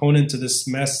positive component to this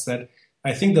mess, that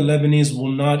I think the Lebanese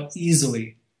will not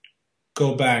easily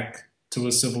go back to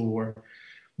a civil war.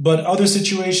 But other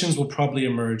situations will probably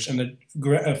emerge, and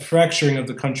a fracturing of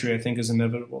the country, I think, is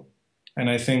inevitable. And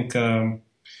I think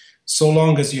so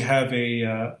long as you have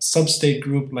a sub-state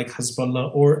group like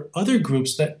Hezbollah or other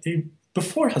groups that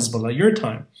before Hezbollah, your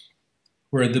time,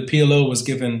 where the PLO was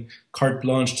given carte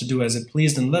blanche to do as it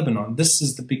pleased in Lebanon. This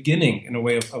is the beginning, in a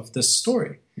way, of this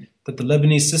story, that the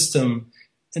Lebanese system,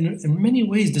 in many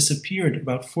ways, disappeared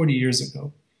about 40 years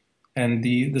ago. And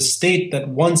the state that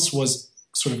once was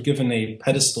sort of given a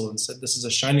pedestal and said, this is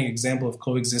a shining example of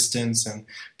coexistence, and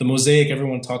the mosaic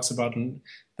everyone talks about in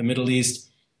the Middle East,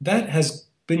 that has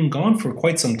been gone for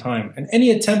quite some time. And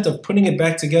any attempt of putting it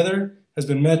back together has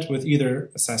been met with either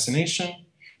assassination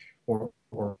or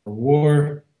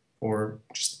war, or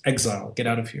just exile, get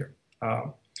out of here.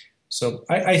 So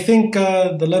I think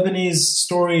the Lebanese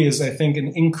story is, I think,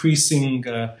 an increasing,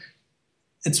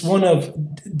 it's one of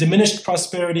diminished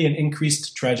prosperity and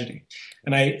increased tragedy.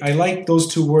 And I like those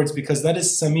two words because that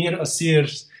is Samir Asir.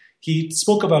 He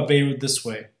spoke about Beirut this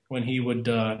way when he would,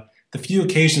 the few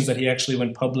occasions that he actually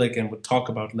went public and would talk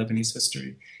about Lebanese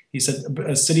history. He said,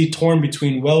 a city torn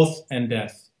between wealth and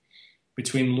death,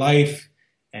 between life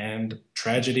and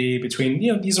tragedy, between,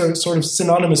 these are sort of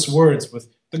synonymous words with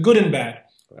the good and bad,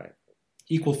 right,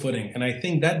 equal footing. And I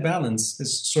think that balance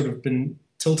has sort of been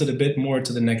tilted a bit more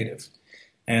to the negative.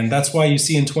 And that's why you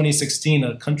see in 2016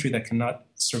 a country that cannot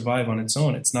survive on its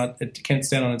own. It can't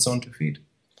stand on its own 2 feet.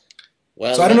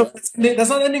 Well, so I don't know if that's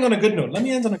not ending on a good note. Let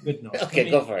me end on a good note. Okay,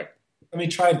 go for it. Let me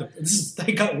try.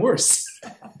 It got worse.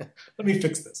 Let me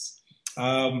fix this.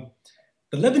 The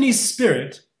Lebanese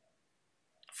spirit,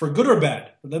 for good or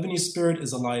bad, the Lebanese spirit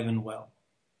is alive and well.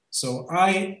 So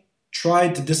I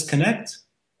tried to disconnect,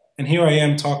 and here I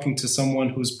am talking to someone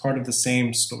who's part of the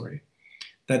same story.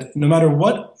 That no matter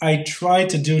what I tried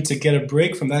to do to get a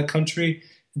break from that country,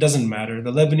 It doesn't matter.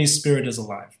 The Lebanese spirit is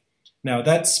alive. Now,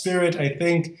 that spirit, I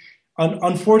think,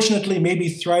 unfortunately, may be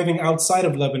thriving outside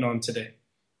of Lebanon today.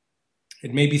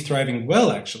 It may be thriving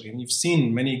well, actually. And you've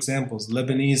seen many examples,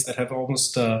 Lebanese that have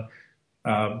almost,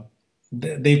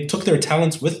 they took their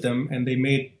talents with them and they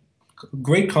made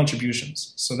great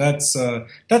contributions. So that's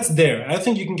there. I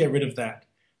think you can get rid of that.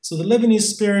 So the Lebanese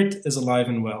spirit is alive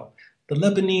and well. The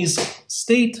Lebanese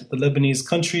state, the Lebanese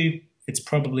country, it's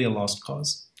probably a lost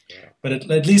cause. Yeah. But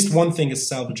at least one thing is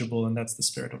salvageable, and that's the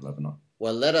spirit of Lebanon.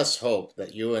 Well, let us hope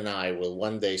that you and I will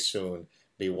one day soon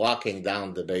be walking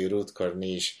down the Beirut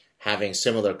Corniche, having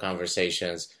similar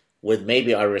conversations with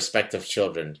maybe our respective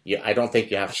children. I don't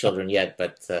think you have children yet,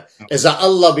 but Iza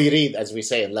Allah birid, as we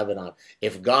say in Lebanon.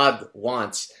 If God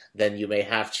wants, then you may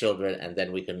have children, and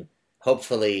then we can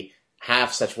hopefully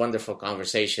have such wonderful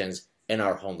conversations in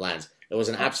our homelands. It was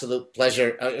an absolute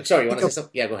pleasure. Sorry, you want to say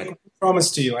something? Yeah, go ahead. I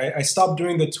promise to you, I stopped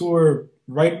doing the tour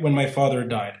right when my father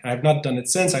died. I have not done it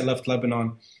since I left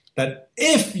Lebanon. That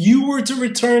if you were to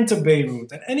return to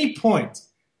Beirut at any point,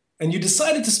 and you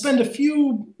decided to spend a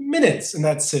few minutes in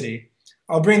that city,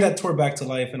 I'll bring that tour back to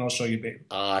life and I'll show you Beirut.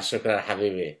 Shukran,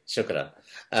 Habibi. Shukran.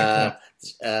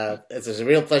 It was a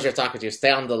real pleasure talking to you.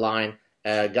 Stay on the line.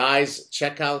 Guys,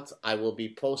 check out, I will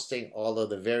be posting all of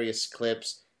the various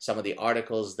clips, some of the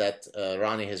articles that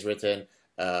Ronnie has written,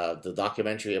 the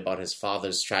documentary about his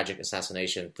father's tragic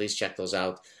assassination. Please check those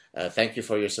out. Thank you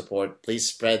for your support. Please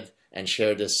spread and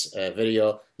share this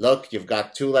video. Look, you've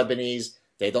got two Lebanese.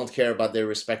 They don't care about their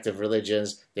respective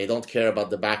religions. They don't care about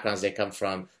the backgrounds they come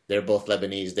from. They're both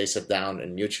Lebanese. They sit down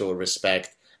in mutual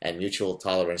respect and mutual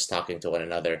tolerance, talking to one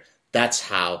another. That's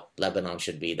how Lebanon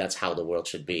should be. That's how the world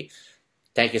should be.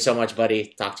 Thank you so much,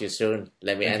 buddy. Talk to you soon.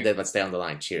 Let me end it, but stay on the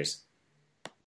line. Cheers.